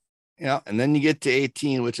there. Yeah. And then you get to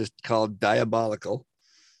 18, which is called Diabolical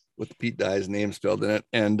with Pete Dye's name spelled in it.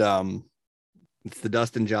 And it's the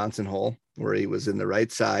Dustin Johnson hole where he was in the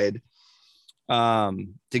right side. To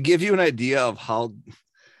give you an idea of how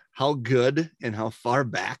good and how far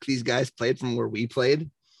back these guys played from where we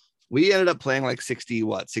played. We ended up playing like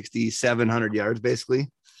 6,700 yards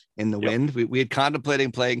basically in the wind. We had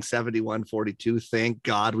contemplating playing 71-42. Thank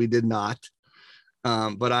God we did not.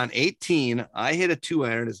 But on 18, I hit a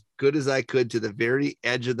 2-iron as good as I could to the very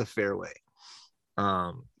edge of the fairway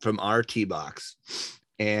from our tee box.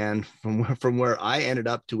 And from where I ended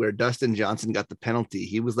up to where Dustin Johnson got the penalty,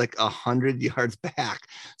 he was like 100 yards back.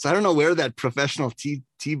 So I don't know where that professional tee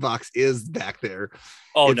box is back there.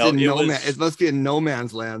 Oh, it must be in no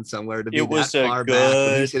man's land somewhere to be that far back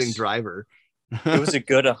when he's hitting driver. It was a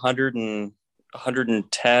good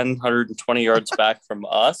 110, 120 yards back from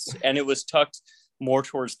us. And it was tucked more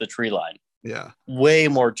towards the tree line. Yeah. Way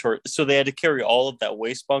more towards. So they had to carry all of that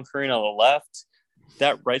waste bunkering on the left.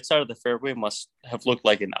 That right side of the fairway must have looked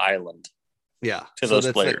like an island. Yeah. To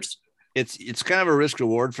those players. It's kind of a risk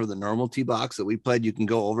reward for the normal tee box that we played. You can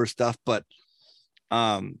go over stuff, but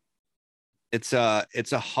it's a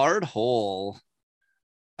hard hole.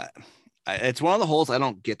 It's one of the holes I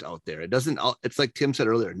don't get out there. It's like Tim said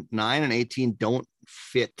earlier, 9 and 18 don't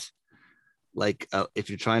fit. Like if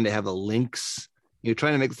you're trying to have a links, you're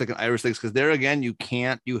trying to make this like an Irish links, because there again, you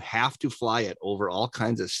have to fly it over all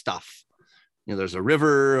kinds of stuff. there's a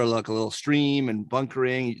river or like a little stream and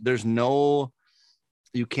bunkering.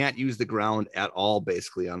 You can't use the ground at all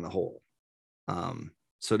basically on the hole.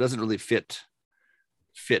 So it doesn't really fit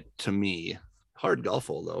to me. Hard golf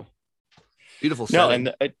hole though. Beautiful setting.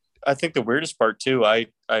 No, and I think the weirdest part too, I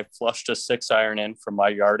flushed a 6-iron in from my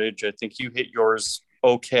yardage. I think you hit yours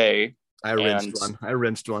okay. I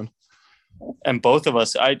rinsed one. And both of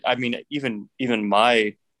us, I mean, even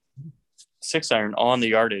my 6-iron on the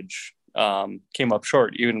yardage came up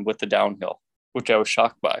short, even with the downhill, which I was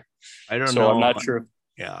shocked by. I don't know. So I'm not sure.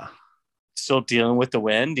 Yeah. Still dealing with the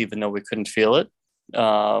wind, even though we couldn't feel it,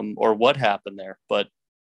 or what happened there. But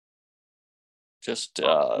just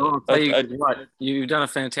you've done a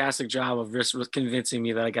fantastic job of just convincing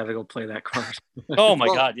me that I got to go play that card. Oh my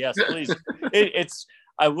God, yes, please. It's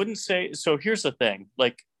I wouldn't say so. Here's the thing,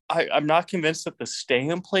 like I'm not convinced that the stay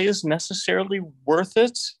and play is necessarily worth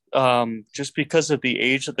it, just because of the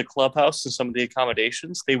age of the clubhouse and some of the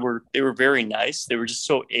accommodations. They were very nice. They were just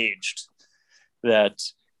so aged that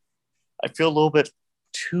I feel a little bit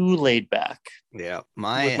too laid back. Yeah,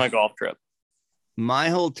 with my golf trip. My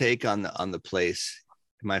whole take on the place,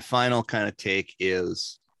 my final kind of take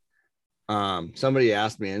is, somebody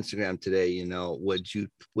asked me on Instagram today,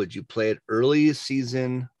 would you play it early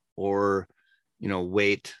season or,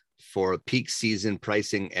 wait for peak season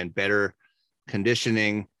pricing and better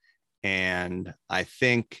conditioning? And I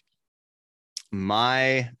think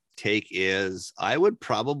my take is I would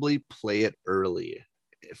probably play it early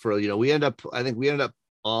for, we ended up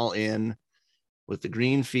all in with the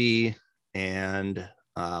green fee, and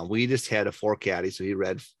we just had a 4 caddy. So he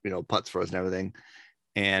read, putts for us and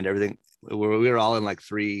everything. We were all in like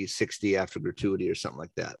 360 after gratuity or something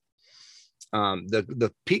like that.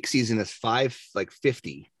 The peak season is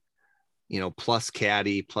 550, plus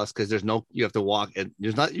caddy, plus, cause you have to walk, and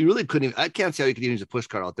you really couldn't even, I can't see how you could even use a push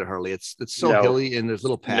cart out there, Harley. It's so hilly, and there's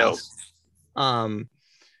little paths. No.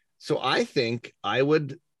 So I think I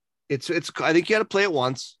would, I think you got to play it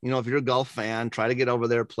once, if you're a golf fan, try to get over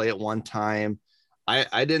there, play it one time.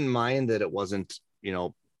 I didn't mind that it wasn't,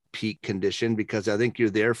 peak condition, because I think you're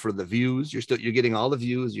there for the views. You're getting all the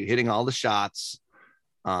views, you're hitting all the shots.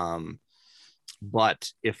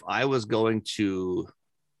 But if I was going to,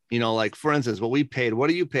 like for instance, what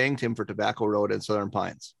are you paying, Tim, for Tobacco Road and Southern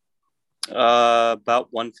Pines? About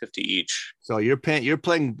 150 each. So you're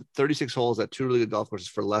playing 36 holes at 2 really good golf courses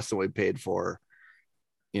for less than we paid for,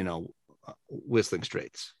 Whistling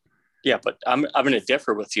Straits. Yeah, but I'm going to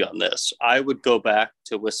differ with you on this. I would go back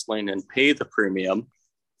to Whistling and pay the premium,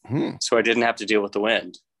 so I didn't have to deal with the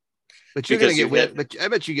wind. But you're going to get wind. But I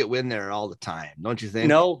bet you get wind there all the time, don't you think?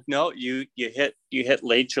 No, you hit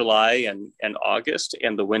late July and August,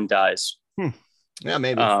 and the wind dies. Yeah,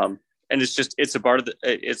 maybe. And it's a part of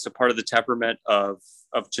the temperament of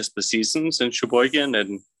just the seasons in Sheboygan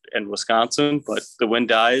and Wisconsin. But the wind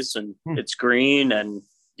dies, and it's green, and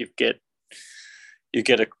you get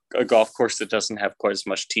a golf course that doesn't have quite as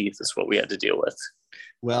much teeth as what we had to deal with.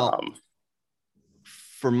 Well,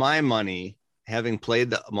 for my money, having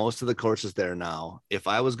played most of the courses there now, if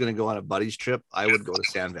I was going to go on a buddy's trip, I would go to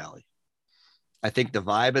Sand Valley. I think the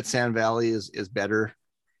vibe at Sand Valley is better.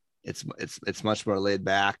 It's much more laid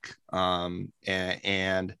back. And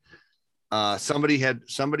somebody had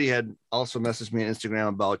also messaged me on Instagram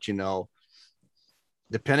about,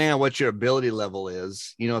 depending on what your ability level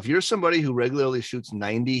is, if you're somebody who regularly shoots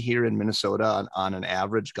 90 here in Minnesota on an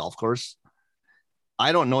average golf course,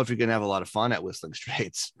 I don't know if you're going to have a lot of fun at Whistling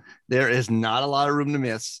Straits. There is not a lot of room to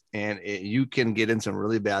miss, and you can get in some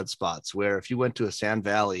really bad spots where if you went to a Sand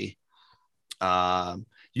Valley,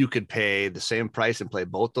 you could pay the same price and play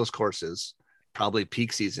both those courses, probably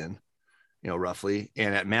peak season, roughly.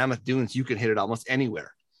 And at Mammoth Dunes, you can hit it almost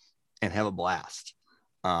anywhere and have a blast.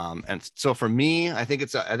 And so for me, I think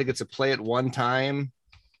it's a play at one time.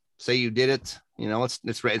 Say you did it,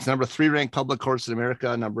 it's number 3 ranked public course in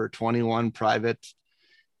America, number 21 private.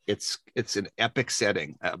 It's an epic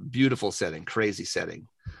setting, a beautiful setting, crazy setting.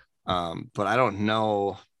 But I don't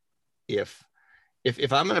know if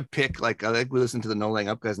I'm going to pick, like, I think we listen to the No Laying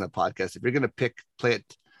Up guys in the podcast. If you're going to play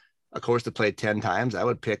it a course to play 10 times, I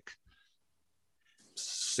would pick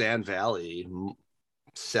Sand Valley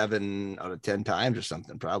 7 out of 10 times or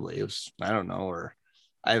something. Probably it was, I don't know, or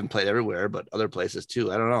I haven't played everywhere, but other places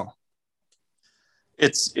too. I don't know.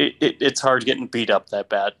 It's hard getting beat up that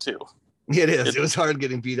bad too. It is. It was hard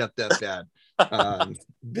getting beat up that bad.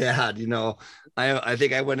 Bad. I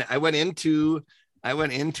think I went into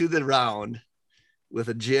the round with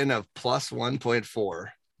a gin of plus 1.4,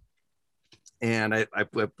 and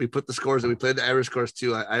we put the scores that we played the Irish course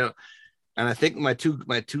too. I And I think two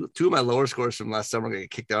of my lower scores from last summer are going to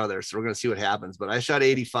get kicked out of there. So we're going to see what happens. But I shot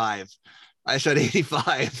 85.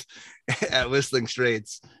 At Whistling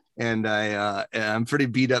Straits. And I'm pretty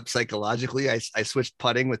beat up psychologically. I switched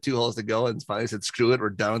putting with 2 holes to go and finally said, screw it, we're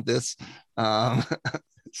done with this.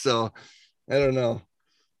 So I don't know.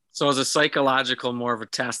 So it's a psychological more of a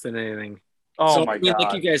test than anything. Oh so, my God.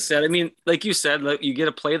 Like you guys said, like you said, you get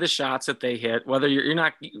to play the shots that they hit, whether you're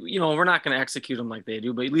not, we're not going to execute them like they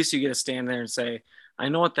do, but at least you get to stand there and say, I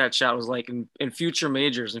know what that shot was like in future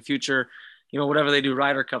majors and future, whatever they do,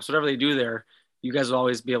 Ryder Cups, whatever they do there, you guys will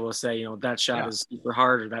always be able to say, that shot is super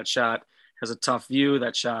hard, or that shot has a tough view,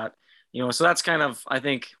 that shot, so that's kind of, I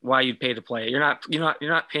think, why you'd pay to play it. You're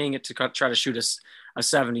not paying it to try to shoot a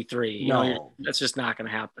 73. No. That's just not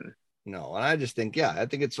going to happen. No. And I just think, I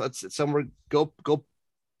think it's somewhere, go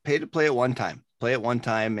pay to play it one time,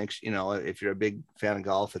 Make if you're a big fan of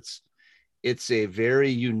golf, it's a very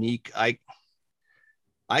unique, I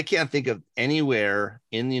can't think of anywhere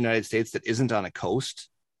in the United States that isn't on a coast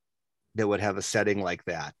that would have a setting like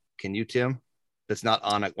that. Can you, Tim? That's not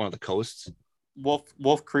on one of the coasts?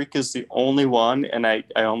 Wolf Creek is the only one, and I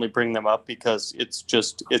only bring them up because it's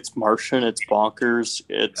Martian, it's bonkers,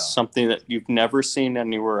 it's something that you've never seen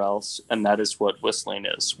anywhere else, and that is what Whistling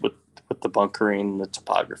is with the bunkering and the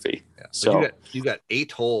topography. Yeah. So you got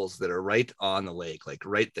 8 holes that are right on the lake, like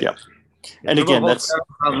right there. Yeah. And again, that's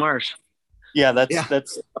Marsh. Yeah,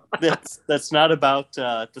 that's not about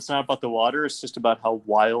the water. It's just about how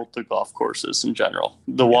wild the golf course is in general.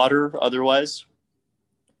 The water, otherwise,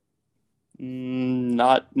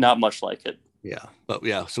 not much like it. Yeah, but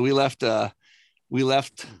so we left. We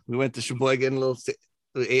went to Sheboygan,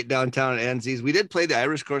 ate downtown at Enzies. We did play the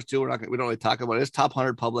Irish course too. We don't really talk about it. It's top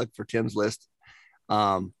 100 public for Tim's list.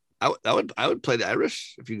 I would play the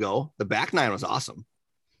Irish if you go. The back nine was awesome.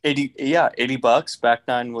 $80. Back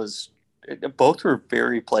nine was. Both were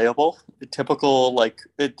very playable. Typical,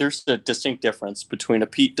 there's a distinct difference between a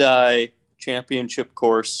Pete Dye championship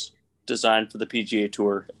course designed for the PGA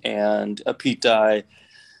Tour and a Pete Dye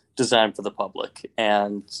designed for the public.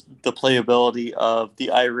 And the playability of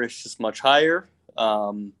the Irish is much higher.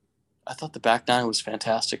 I thought the back nine was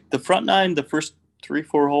fantastic. The front nine, the first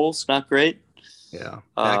 3-4 holes, not great. Yeah,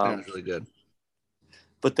 back nine was really good.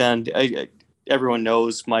 But then everyone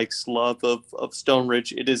knows Mike's love of Stone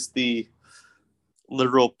Ridge. It is the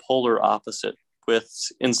literal polar opposite, with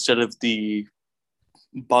instead of the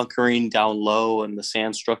bunkering down low and the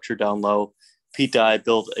sand structure down low, Pete Dye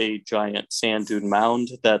built a giant sand dune mound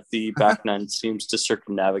that the back nine seems to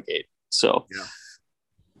circumnavigate. So, yeah.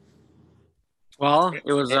 Well,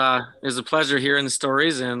 it was a pleasure hearing the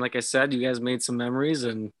stories, and like I said, you guys made some memories,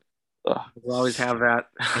 and we'll always have that.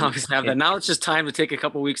 Now it's just time to take a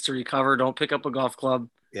couple weeks to recover. Don't pick up a golf club.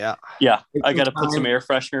 Yeah. I got to put some air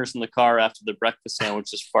fresheners in the car after the breakfast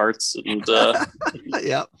sandwiches, farts, and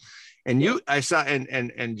yeah. And I saw,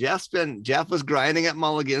 and Jeff was grinding at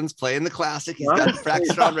Mulligan's, playing the classic. He's got the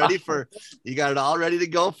practice round ready you got it all ready to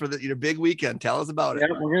go for your big weekend. Tell us about it.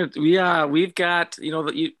 We've got,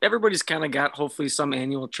 everybody's kind of got hopefully some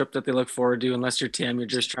annual trip that they look forward to, unless you're Tim, you're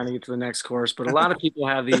just trying to get to the next course. But a lot of people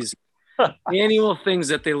have these annual things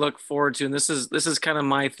that they look forward to. And this is kind of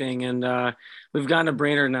my thing. And we've gone to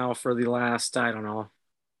Brainerd now for the last,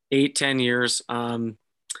 8-10 years.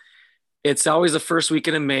 It's always the first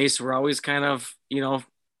weekend in May, so we're always kind of,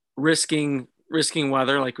 risking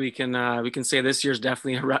weather. Like we can say this year's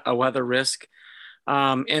definitely a weather risk.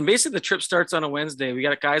 And basically the trip starts on a Wednesday. We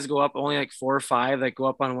got guys go up, only like 4 or 5 that go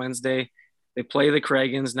up on Wednesday. They play the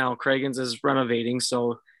Cragans. Now Cragans is renovating,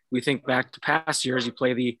 so we think back to past years. You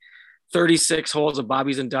play the 36 holes of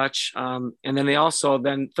Bobby's and Dutch, and then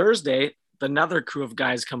then Thursday another crew of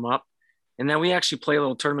guys come up, and then we actually play a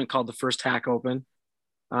little tournament called the First Hack Open.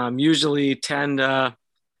 Usually 10 to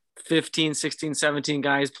 15, 16, 17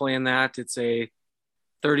 guys playing that. It's a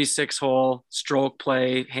 36 hole stroke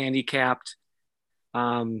play, handicapped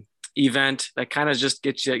event that kind of just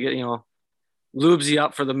gets you, lubes you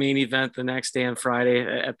up for the main event the next day on Friday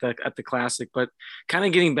at the Classic. But kind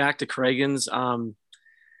of getting back to Craigan's, when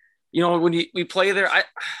we play there,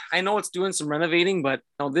 I know it's doing some renovating, but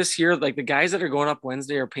this year, like the guys that are going up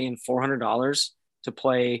Wednesday are paying $400 to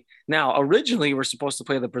play. Now, originally we're supposed to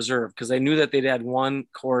play the Preserve because they knew that they'd had one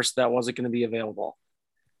course that wasn't going to be available.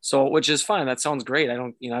 So, which is fine. That sounds great. I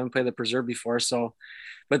haven't played the Preserve before. So,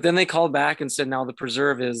 but then they called back and said, now the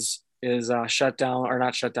Preserve is shut down, or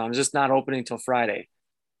not shut down. It's just not opening till Friday.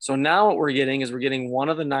 So now what we're getting one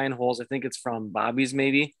of the 9 holes. I think it's from Bobby's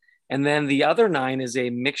maybe. And then the other 9 is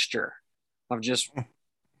a mixture of just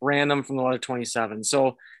random from the letter 27.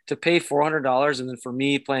 So to pay $400, and then for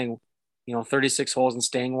me playing 36 holes and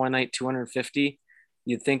staying one night, 250,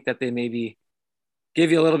 you'd think that they maybe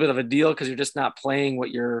give you a little bit of a deal because you're just not playing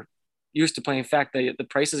what you're used to playing. In fact, the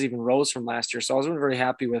prices even rose from last year. So I was very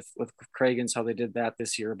happy with Craigan's, how they did that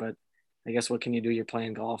this year, but I guess what can you do? You're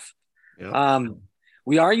playing golf. Yep.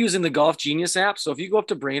 We are using the Golf Genius app. So if you go up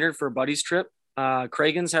to Brainerd for a buddy's trip,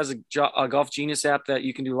 Craigan's has a Golf Genius app that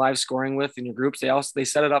you can do live scoring with in your groups. They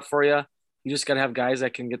set it up for you. You just got to have guys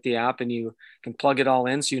that can get the app and you can plug it all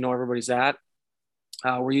in so you know everybody's at.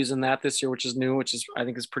 We're using that this year, which is new, I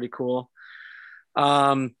think is pretty cool.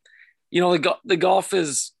 The golf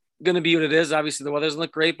is going to be what it is. Obviously the weather doesn't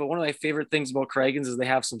look great, but one of my favorite things about Craigan's is they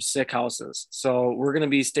have some sick houses. So we're going to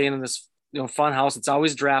be staying in this, fun house. It's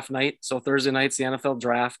always draft night. So Thursday night's the NFL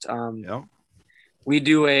draft. We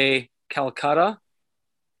do a Calcutta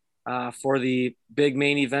for the big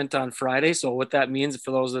main event on Friday. So what that means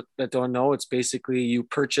for those that don't know, it's basically you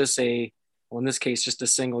purchase in this case, just a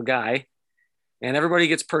single guy, and everybody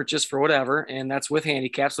gets purchased for whatever. And that's with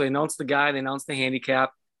handicap. So they announce the guy, they announce the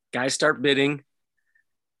handicap, guys start bidding.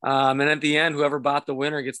 And at the end, whoever bought the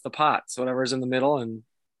winner gets the pot. So whatever's in the middle. And,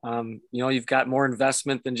 you've got more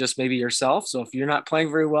investment than just maybe yourself. So if you're not playing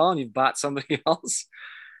very well and you've bought somebody else,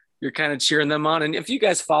 you're kind of cheering them on. And if you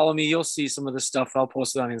guys follow me, you'll see some of the stuff I'll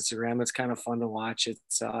post it on Instagram. It's kind of fun to watch.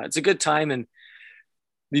 It's a good time. And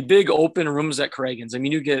the big open rooms at Craigan's, I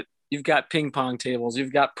mean, you've got ping pong tables,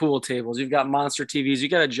 you've got pool tables, you've got monster TVs, you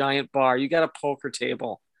got a giant bar, you got a poker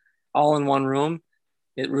table all in one room.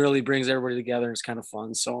 It really brings everybody together and it's kind of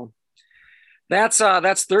fun. So that's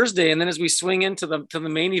Thursday. And then as we swing into the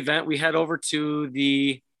main event, we head over to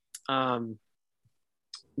the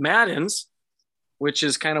Maddens, which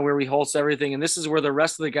is kind of where we host everything. And this is where the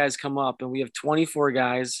rest of the guys come up. And we have 24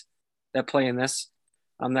 guys that play in this,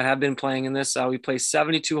 that have been playing in this. We play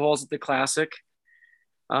 72 holes at the Classic,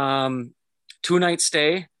 2-night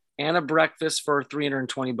stay and a breakfast for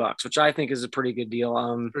 $320, which I think is a pretty good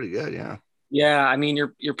deal. Pretty good. Yeah. Yeah. I mean,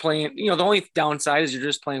 you're playing, the only downside is you're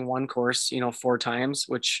just playing one course, 4 times,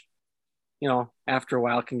 which, after a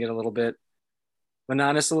while can get a little bit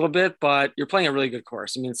monotonous a little bit, but you're playing a really good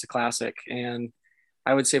course. I mean, it's a Classic, and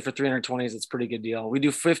I would say for 320s, it's a pretty good deal. We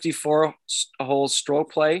do 54 holes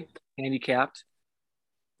stroke play, handicapped.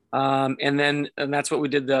 And that's what we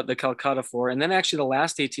did the Calcutta for. And then actually the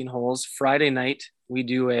last 18 holes, Friday night, we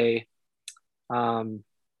do a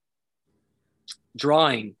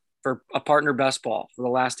drawing for a partner best ball for the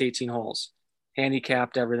last 18 holes,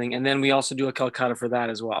 handicapped, everything. And then we also do a Calcutta for that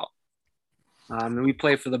as well. And we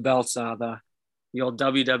play for the belts, the old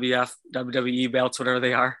WWF, WWE belts, whatever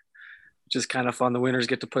they are, which is kind of fun. The winners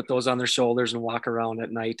get to put those on their shoulders and walk around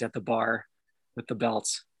at night at the bar with the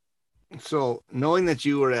belts. So knowing that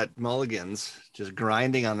you were at Mulligan's, just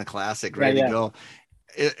grinding on the Classic, ready to go,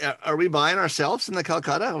 are we buying ourselves in the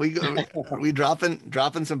Calcutta? Are we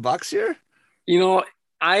dropping some bucks here?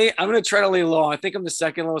 I'm going to try to lay low. I think I'm the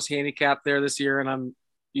second lowest handicap there this year. And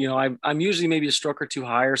I'm usually maybe a stroke or two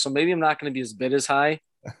higher. So maybe I'm not going to be as bid as high.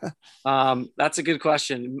 That's a good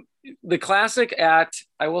question. The Classic at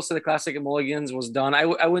Mulligan's was done.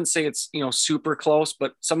 I wouldn't say it's, super close,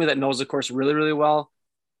 but somebody that knows the course really, really well,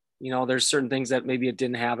 there's certain things that maybe it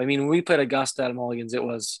didn't have. I mean, when we played Augusta at Mulligan's, it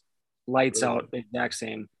was lights out, the exact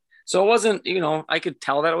same. So it wasn't, I could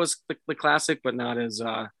tell that it was the Classic, but not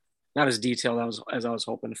as detailed as I was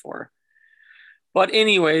hoping for. But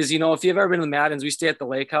anyways, if you've ever been to the Maddens, we stay at the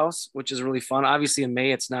lake house, which is really fun. Obviously in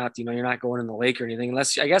May, it's not, you're not going in the lake or anything,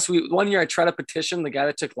 unless I guess one year I tried to petition the guy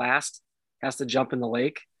that took last has to jump in the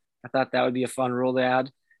lake. I thought that would be a fun rule to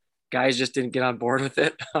add. Guys just didn't get on board with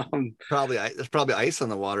it. There's probably ice on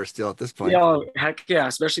the water still at this point. Yeah, heck yeah,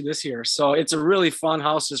 especially this year. So it's a really fun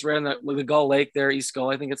house, just right on the Gull Lake there, East Gull,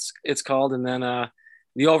 I think it's called. And then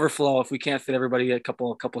the overflow, if we can't fit everybody, a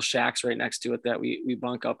couple shacks right next to it that we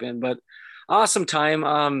bunk up in. But awesome time.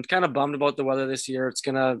 Kind of bummed about the weather this year. It's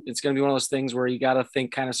gonna be one of those things where you got to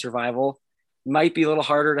think kind of survival. Might be a little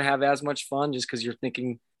harder to have as much fun just because you're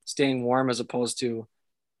thinking staying warm as opposed to,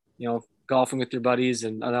 golfing with your buddies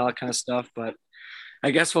and all that kind of stuff. But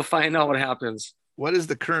I guess we'll find out what happens. What is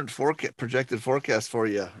the current projected forecast for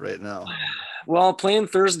you right now? Well, playing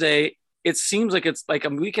Thursday, it seems like it's like a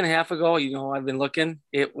week and a half ago. I've been looking.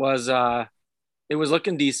 It was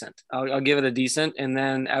looking decent. I'll give it a decent. And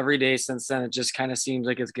then every day since then, it just kind of seems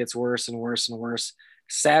like it gets worse and worse and worse.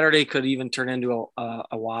 Saturday could even turn into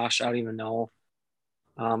a wash. I don't even know.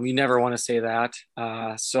 You never want to say that.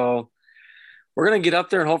 So we're going to get up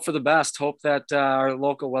there and hope for the best. Hope that our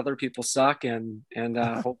local weather people suck and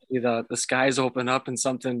hopefully the skies open up and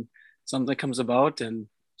something comes about and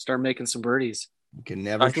start making some birdies. You can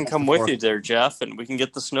never. I can come with you there, Jeff, and we can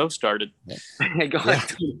get the snow started. Go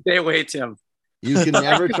ahead. Stay away, Tim. You can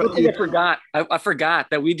never. I forgot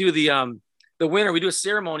that we do the winner. We do a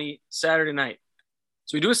ceremony Saturday night.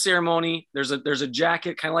 So we do a ceremony. There's a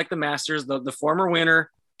jacket, kind of like the Masters. The former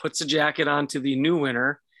winner puts a jacket on to the new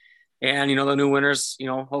winner, and the new winner's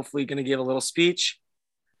hopefully going to give a little speech,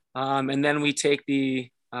 and then we take the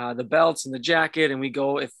belts and the jacket, and we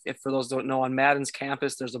go. If for those who don't know, on Madden's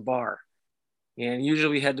campus, there's a bar, and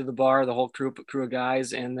usually we head to the bar, the whole crew of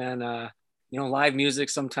guys, and then live music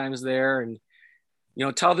sometimes there, and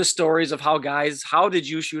tell the stories of how did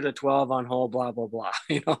you shoot a 12 on hole, blah, blah, blah,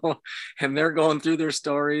 and they're going through their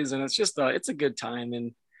stories, and it's just, it's a good time.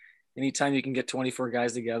 And anytime you can get 24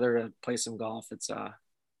 guys together to play some golf, it's,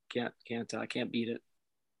 can't beat it.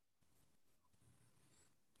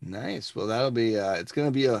 Nice. Well, that'll be, it's going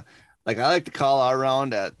to be I like to call our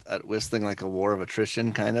round at Whistling like a war of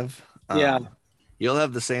attrition kind of. Yeah. You'll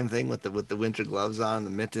have the same thing with the winter gloves on,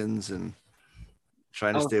 the mittens, and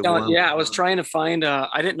trying to stay warm. Yeah, I was trying to find.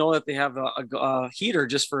 I didn't know that they have a heater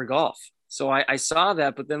just for golf. So I saw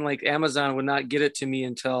that, but then Amazon would not get it to me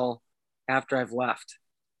until after I've left.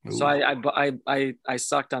 Ooh. So I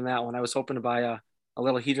sucked on that one. I was hoping to buy a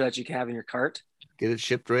little heater that you can have in your cart. Get it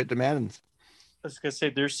shipped right to Madden's. I was gonna say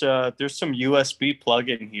there's some USB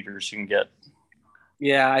plug-in heaters you can get.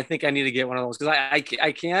 Yeah, I think I need to get one of those because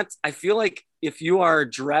I can't. I feel like if you are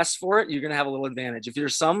dressed for it, you're going to have a little advantage. If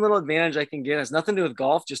there's some little advantage I can get, it has nothing to do with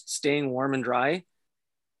golf, just staying warm and dry.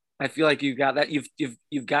 I feel like you've got that.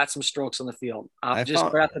 You've got some strokes on the field. Right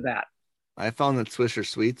at the bat. I found that Swisher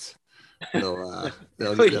Sweets. They'll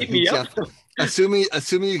heat me up. Assuming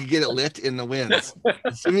you can get it lit in the winds.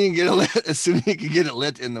 assuming you can get it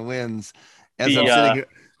lit in the winds. As I'm sitting here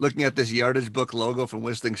looking at this yardage book logo from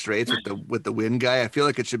Whistling Straits with the wind guy, I feel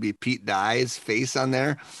like it should be Pete Dye's face on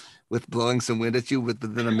there, with blowing some wind at you, with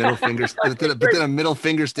then a middle finger, but then a middle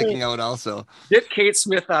finger sticking out also. Get Kate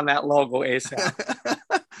Smith on that logo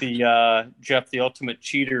ASAP. Jeff, the ultimate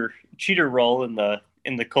cheater roll in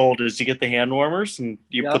the cold is you get the hand warmers and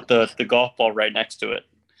you put the golf ball right next to it.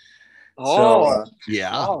 Oh,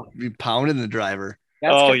 you pounding the driver. Is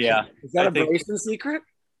that a Bryson secret?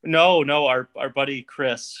 No, our buddy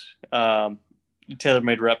Chris,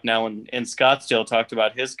 TaylorMade rep now in Scottsdale, talked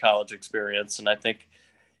about his college experience, and I think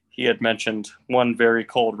he had mentioned one very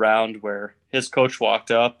cold round where his coach walked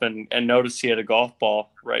up and noticed he had a golf ball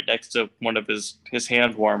right next to one of his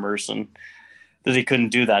hand warmers, and that he couldn't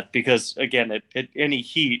do that because, again, at any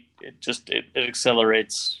heat, it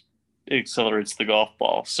accelerates the golf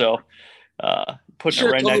ball. So putting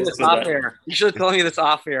it right next to that. You should have told me this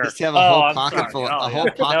off air. Just have a whole pocket full.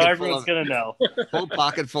 Now everyone's gonna know. Whole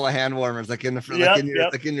pocket full of hand warmers, like in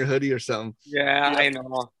your hoodie or something. Yeah, I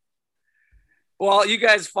know. Well, you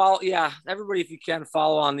guys follow. Yeah, everybody, if you can,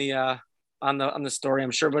 follow on the story.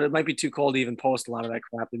 I'm sure, but it might be too cold to even post a lot of that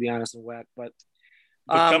crap, to be honest, and wet. But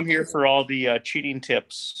come here for all the cheating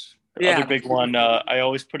tips. The other big one. I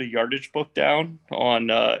always put a yardage book down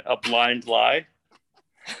on a blind lie.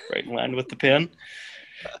 Right in line with the pin.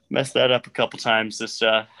 Messed that up a couple times.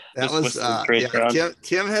 Tim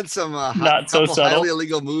had some highly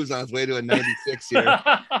illegal moves on his way to a 96 here,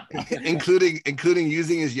 including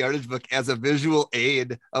using his yardage book as a visual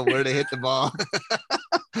aid of where to hit the ball.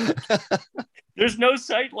 There's no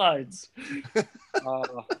sight lines.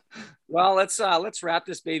 Well, let's wrap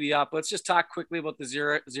this baby up. Let's just talk quickly about the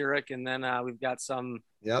Zurich, and then we've got some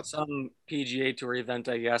PGA Tour event,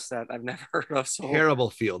 I guess, that I've never heard of. So terrible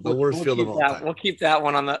field, the worst field of all time. We'll keep that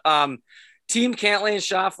one on the team. Cantlay and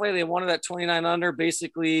Xander, they won it at 29 under.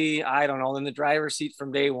 Basically, I don't know, in the driver's seat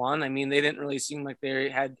from day one. I mean, they didn't really seem like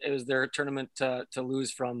it was their tournament to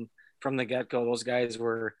lose from the get-go. Those guys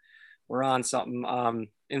were on something.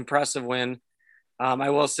 Impressive win. I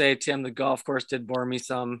will say, Tim, the golf course did bore me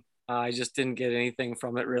some. I just didn't get anything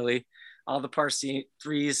from it, really. All the par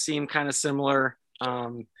threes seem kind of similar.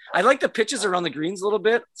 I like the pitches around the greens a little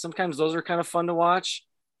bit. Sometimes those are kind of fun to watch.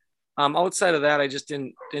 Outside of that, I just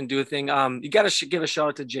didn't do a thing. You got to give a shout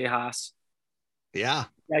out to Jay Haas. Yeah.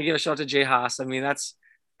 I give a shout out to Jay Haas. I mean,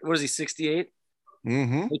 what is he, 68?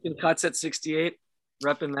 Mm-hmm. Making cuts at 68,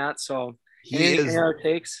 repping that. So any other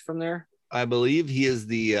takes from there? I believe he is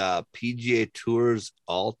the PGA Tour's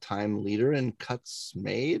all-time leader in cuts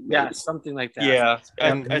made. Maybe? Yeah, something like that. Yeah,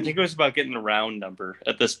 I think it was about getting the round number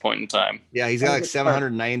at this point in time. Yeah, he's got like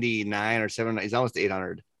 799 or 7. He's almost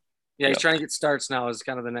 800. Yeah, he's trying to get starts now is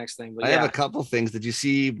kind of the next thing. But I have a couple things. Did you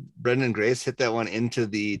see Brendan Grace hit that one into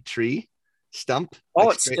the tree stump?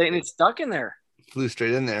 Oh, it's stuck in there. Flew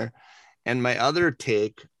straight in there. And my other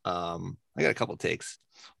take, I got a couple takes.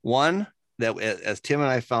 One, that as Tim and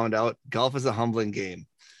I found out, golf is a humbling game.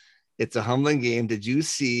 It's a humbling game. Did you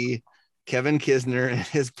see Kevin Kisner and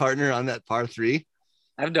his partner on that par 3?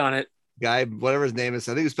 I've done it. Guy, whatever his name is.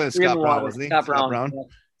 I think he was playing Scott Brown, wasn't he? Scott Brown. Yeah.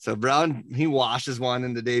 So Brown, he washes one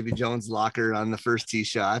into Davy Jones' locker on the first tee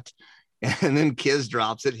shot. And then Kiz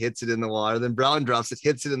drops it, hits it in the water. Then Brown drops it,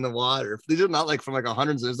 hits it in the water. These are not like from like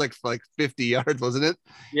 100s. It was like 50 yards, wasn't it?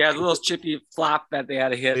 Yeah, the little chippy flop that they had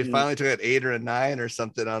to hit. They finally took it 8 or a 9 or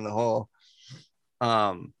something on the hole.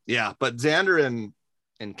 Yeah, but Xander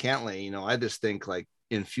and Cantlay, you know, I just think like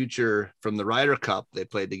in future from the Ryder Cup, they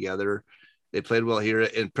played together. They played well here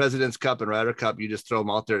in President's Cup and Ryder Cup. You just throw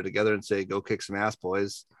them out there together and say, go kick some ass,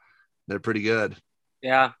 boys. They're pretty good.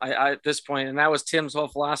 Yeah, I at this point, and that was Tim's whole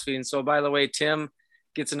philosophy. And so, by the way, Tim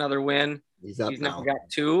gets another win. He's now got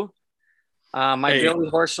 2. My Billy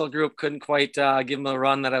Horschel group couldn't quite give him the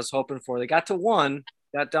run that I was hoping for. They got to 1,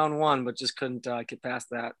 got down 1, but just couldn't get past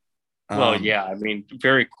that. Well, yeah, I mean,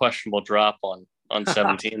 very questionable drop on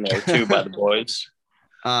 17 there too by the boys.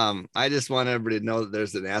 I just want everybody to know that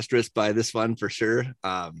there's an asterisk by this one for sure.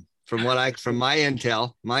 From my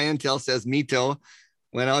intel says Mito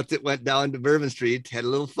went down to Bourbon Street, had a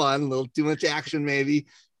little fun, a little too much action, maybe.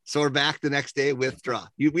 Sore back the next day, withdraw.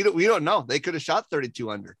 We don't know. They could have shot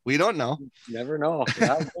 32 under. We don't know. Never know.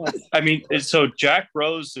 I mean, so Jack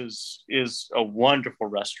Rose is a wonderful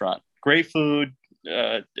restaurant. Great food,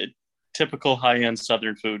 typical high-end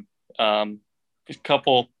Southern food. Only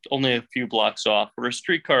a few blocks off. We're a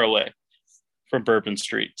streetcar away from Bourbon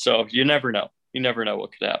Street. So you never know. You never know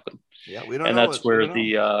what could happen. Yeah, we don't and know. And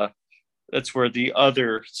that's where the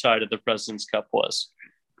other side of the President's Cup was.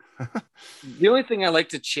 The only thing I like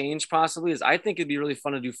to change possibly is I think it'd be really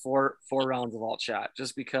fun to do four rounds of alt shot,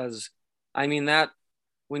 just because I mean that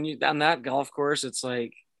when you on that golf course, it's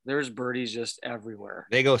like there's birdies just everywhere.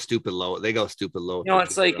 They go stupid low. You know,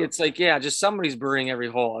 it's like, yeah, just somebody's birding every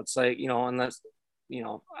hole. It's like, you know, unless, you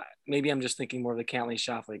know, maybe I'm just thinking more of the Cantlay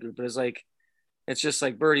Shoffley group, but it's just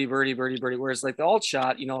like birdie, birdie, birdie, birdie. Whereas like the alt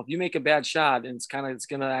shot, you know, if you make a bad shot and it's going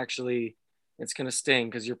to sting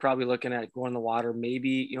because you're probably looking at going in the water,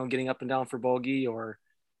 maybe, you know, getting up and down for bogey or,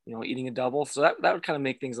 you know, eating a double. So that would kind of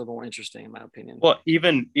make things a little more interesting in my opinion. Well,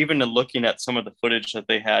 even looking at some of the footage that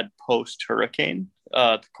they had post hurricane,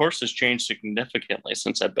 the course has changed significantly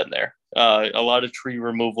since I've been there. A lot of tree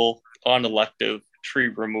removal, unelective tree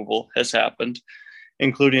removal has happened,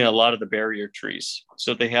 including a lot of the barrier trees.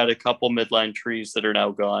 So they had a couple midline trees that are now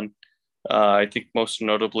gone. I think most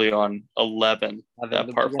notably on 11, that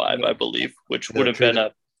par 5, I believe, which would have been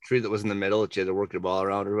a tree that was in the middle that you had to work your ball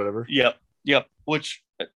around or whatever. Yep. Which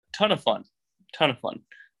ton of fun.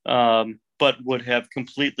 But would have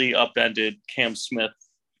completely upended Cam Smith.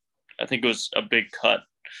 I think it was a big cut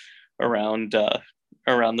around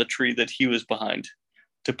the tree that he was behind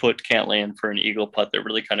to put Cantlay in for an eagle putt that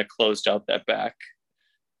really kind of closed out that back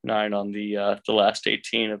 9 on the last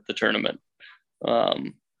 18 of the tournament.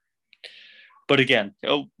 But again,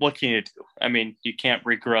 what can you do? I mean, you can't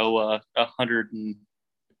regrow a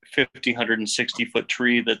 150, 160 foot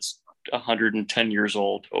tree that's 110 years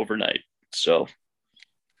old overnight. So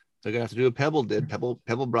they're gonna have to do what Pebble did.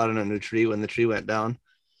 Pebble brought in a new tree when the tree went down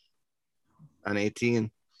on 18.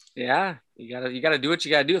 Yeah, you gotta do what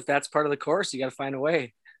you gotta do. If that's part of the course, you gotta find a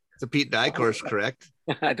way. It's a Pete Dye course, correct?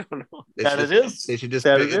 I don't know. They should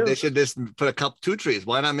just put a couple 2 trees.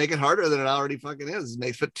 Why not make it harder than it already fucking is?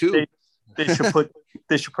 Make it 2. They should put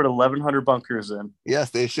 1,100 bunkers in.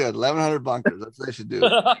 Yes, they should. 1,100 bunkers. That's what they should do.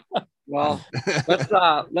 Well,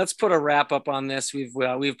 let's put a wrap up on this.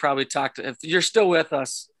 We've probably talked. If you're still with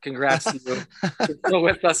us, congrats to you. You're still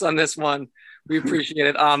with us on this one. We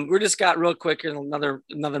appreciate it. We just got real quick in another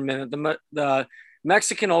minute. The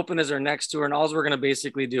Mexican Open is our next tour, and all we're going to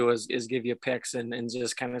basically do is give you picks and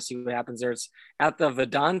just kind of see what happens there. It's at the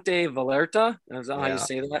Vedante Vallarta. Is that how you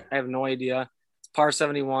say that? I have no idea. It's par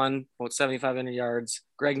 71, about 7,500 yards.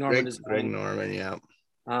 Greg Norman, yeah.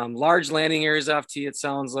 Large landing areas off tee, it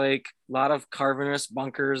sounds like. A lot of cavernous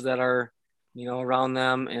bunkers that are, you know, around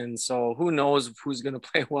them. And so who knows who's going to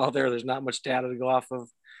play well there. There's not much data to go off of.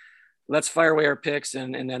 Let's fire away our picks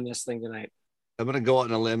and end this thing tonight. I'm going to go out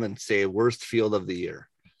on a limb and say worst field of the year.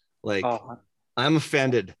 I'm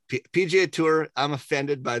offended. PGA Tour, I'm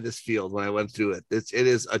offended by this field when I went through it. It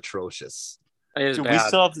is atrocious. It is Dude,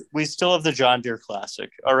 bad. We still have the John Deere Classic.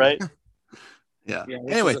 All right. Yeah.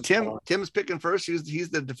 Anyway, Tim's picking first. He's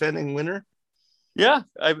the defending winner. Yeah.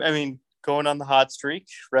 I mean, going on the hot streak,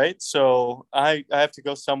 right? So I have to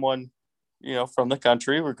go someone, you know, from the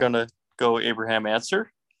country. We're going to go Abraham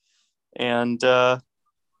Answer. And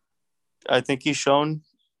I think he's shown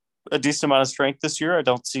a decent amount of strength this year. I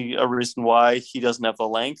don't see a reason why he doesn't have the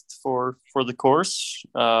length for the course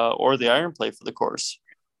or the iron play for the course.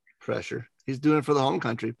 Pressure. He's doing it for the home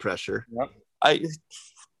country. Pressure.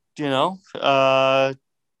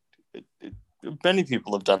 Many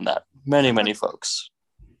people have done that. Many folks.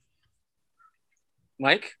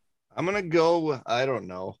 Mike? I'm going to go, I don't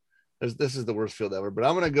know. This is the worst field ever, but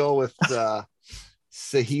I'm going to go with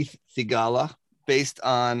Sahith Thigala based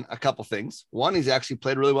on a couple things. One, he's actually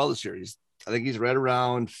played really well this year. I think he's right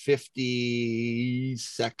around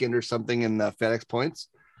 52nd or something in the FedEx points.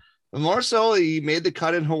 But more so, he made the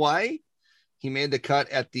cut in Hawaii. He made the cut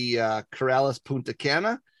at the Corrales Punta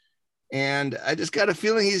Cana. And I just got a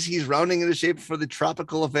feeling he's rounding into shape for the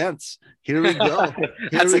tropical events. Here we go.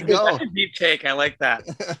 That's a deep take. I like that.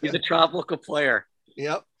 He's a tropical player.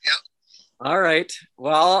 Yep. All right.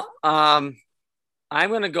 Well, I'm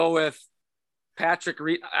going to go with Patrick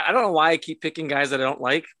Reed. I don't know why I keep picking guys that I don't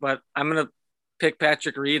like, but I'm going to pick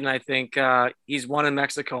Patrick Reed, and I think he's won in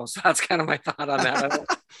Mexico. So that's kind of my thought on that.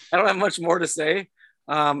 I don't have much more to say.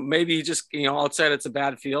 Maybe he just, outside it's a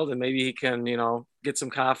bad field, and maybe he can, get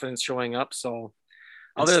some confidence showing up. So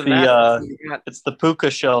other than that, it's the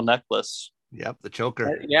puka shell necklace. Yep, the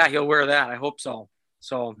choker. Yeah, he'll wear that. I hope so.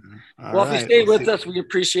 So, if you stayed with us, we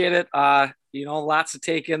appreciate it. Lots to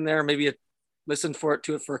take in there. Maybe listen to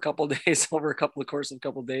it for a couple of days, over a couple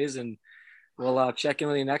of days, and we'll check in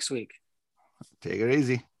with you next week. Take it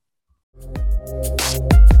easy.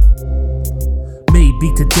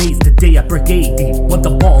 Maybe today's the day I break 80. Want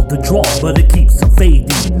the ball to draw, but it keeps on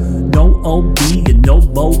fading. No OB and no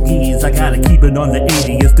bogeys. I gotta keep it on the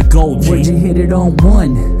 80. It's the goal, G. Where'd you hit it on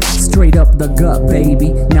one? Straight up the gut,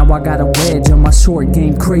 baby. Now I got a wedge on my short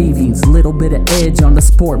game cravings. Little bit of edge on the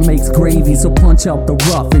sport makes gravy. So punch out the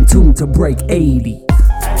rough and tune to break 80.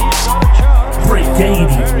 Break 80.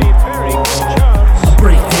 Very, very good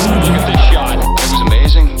Break 80. Look at this shot. It was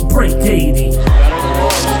amazing. Break 80.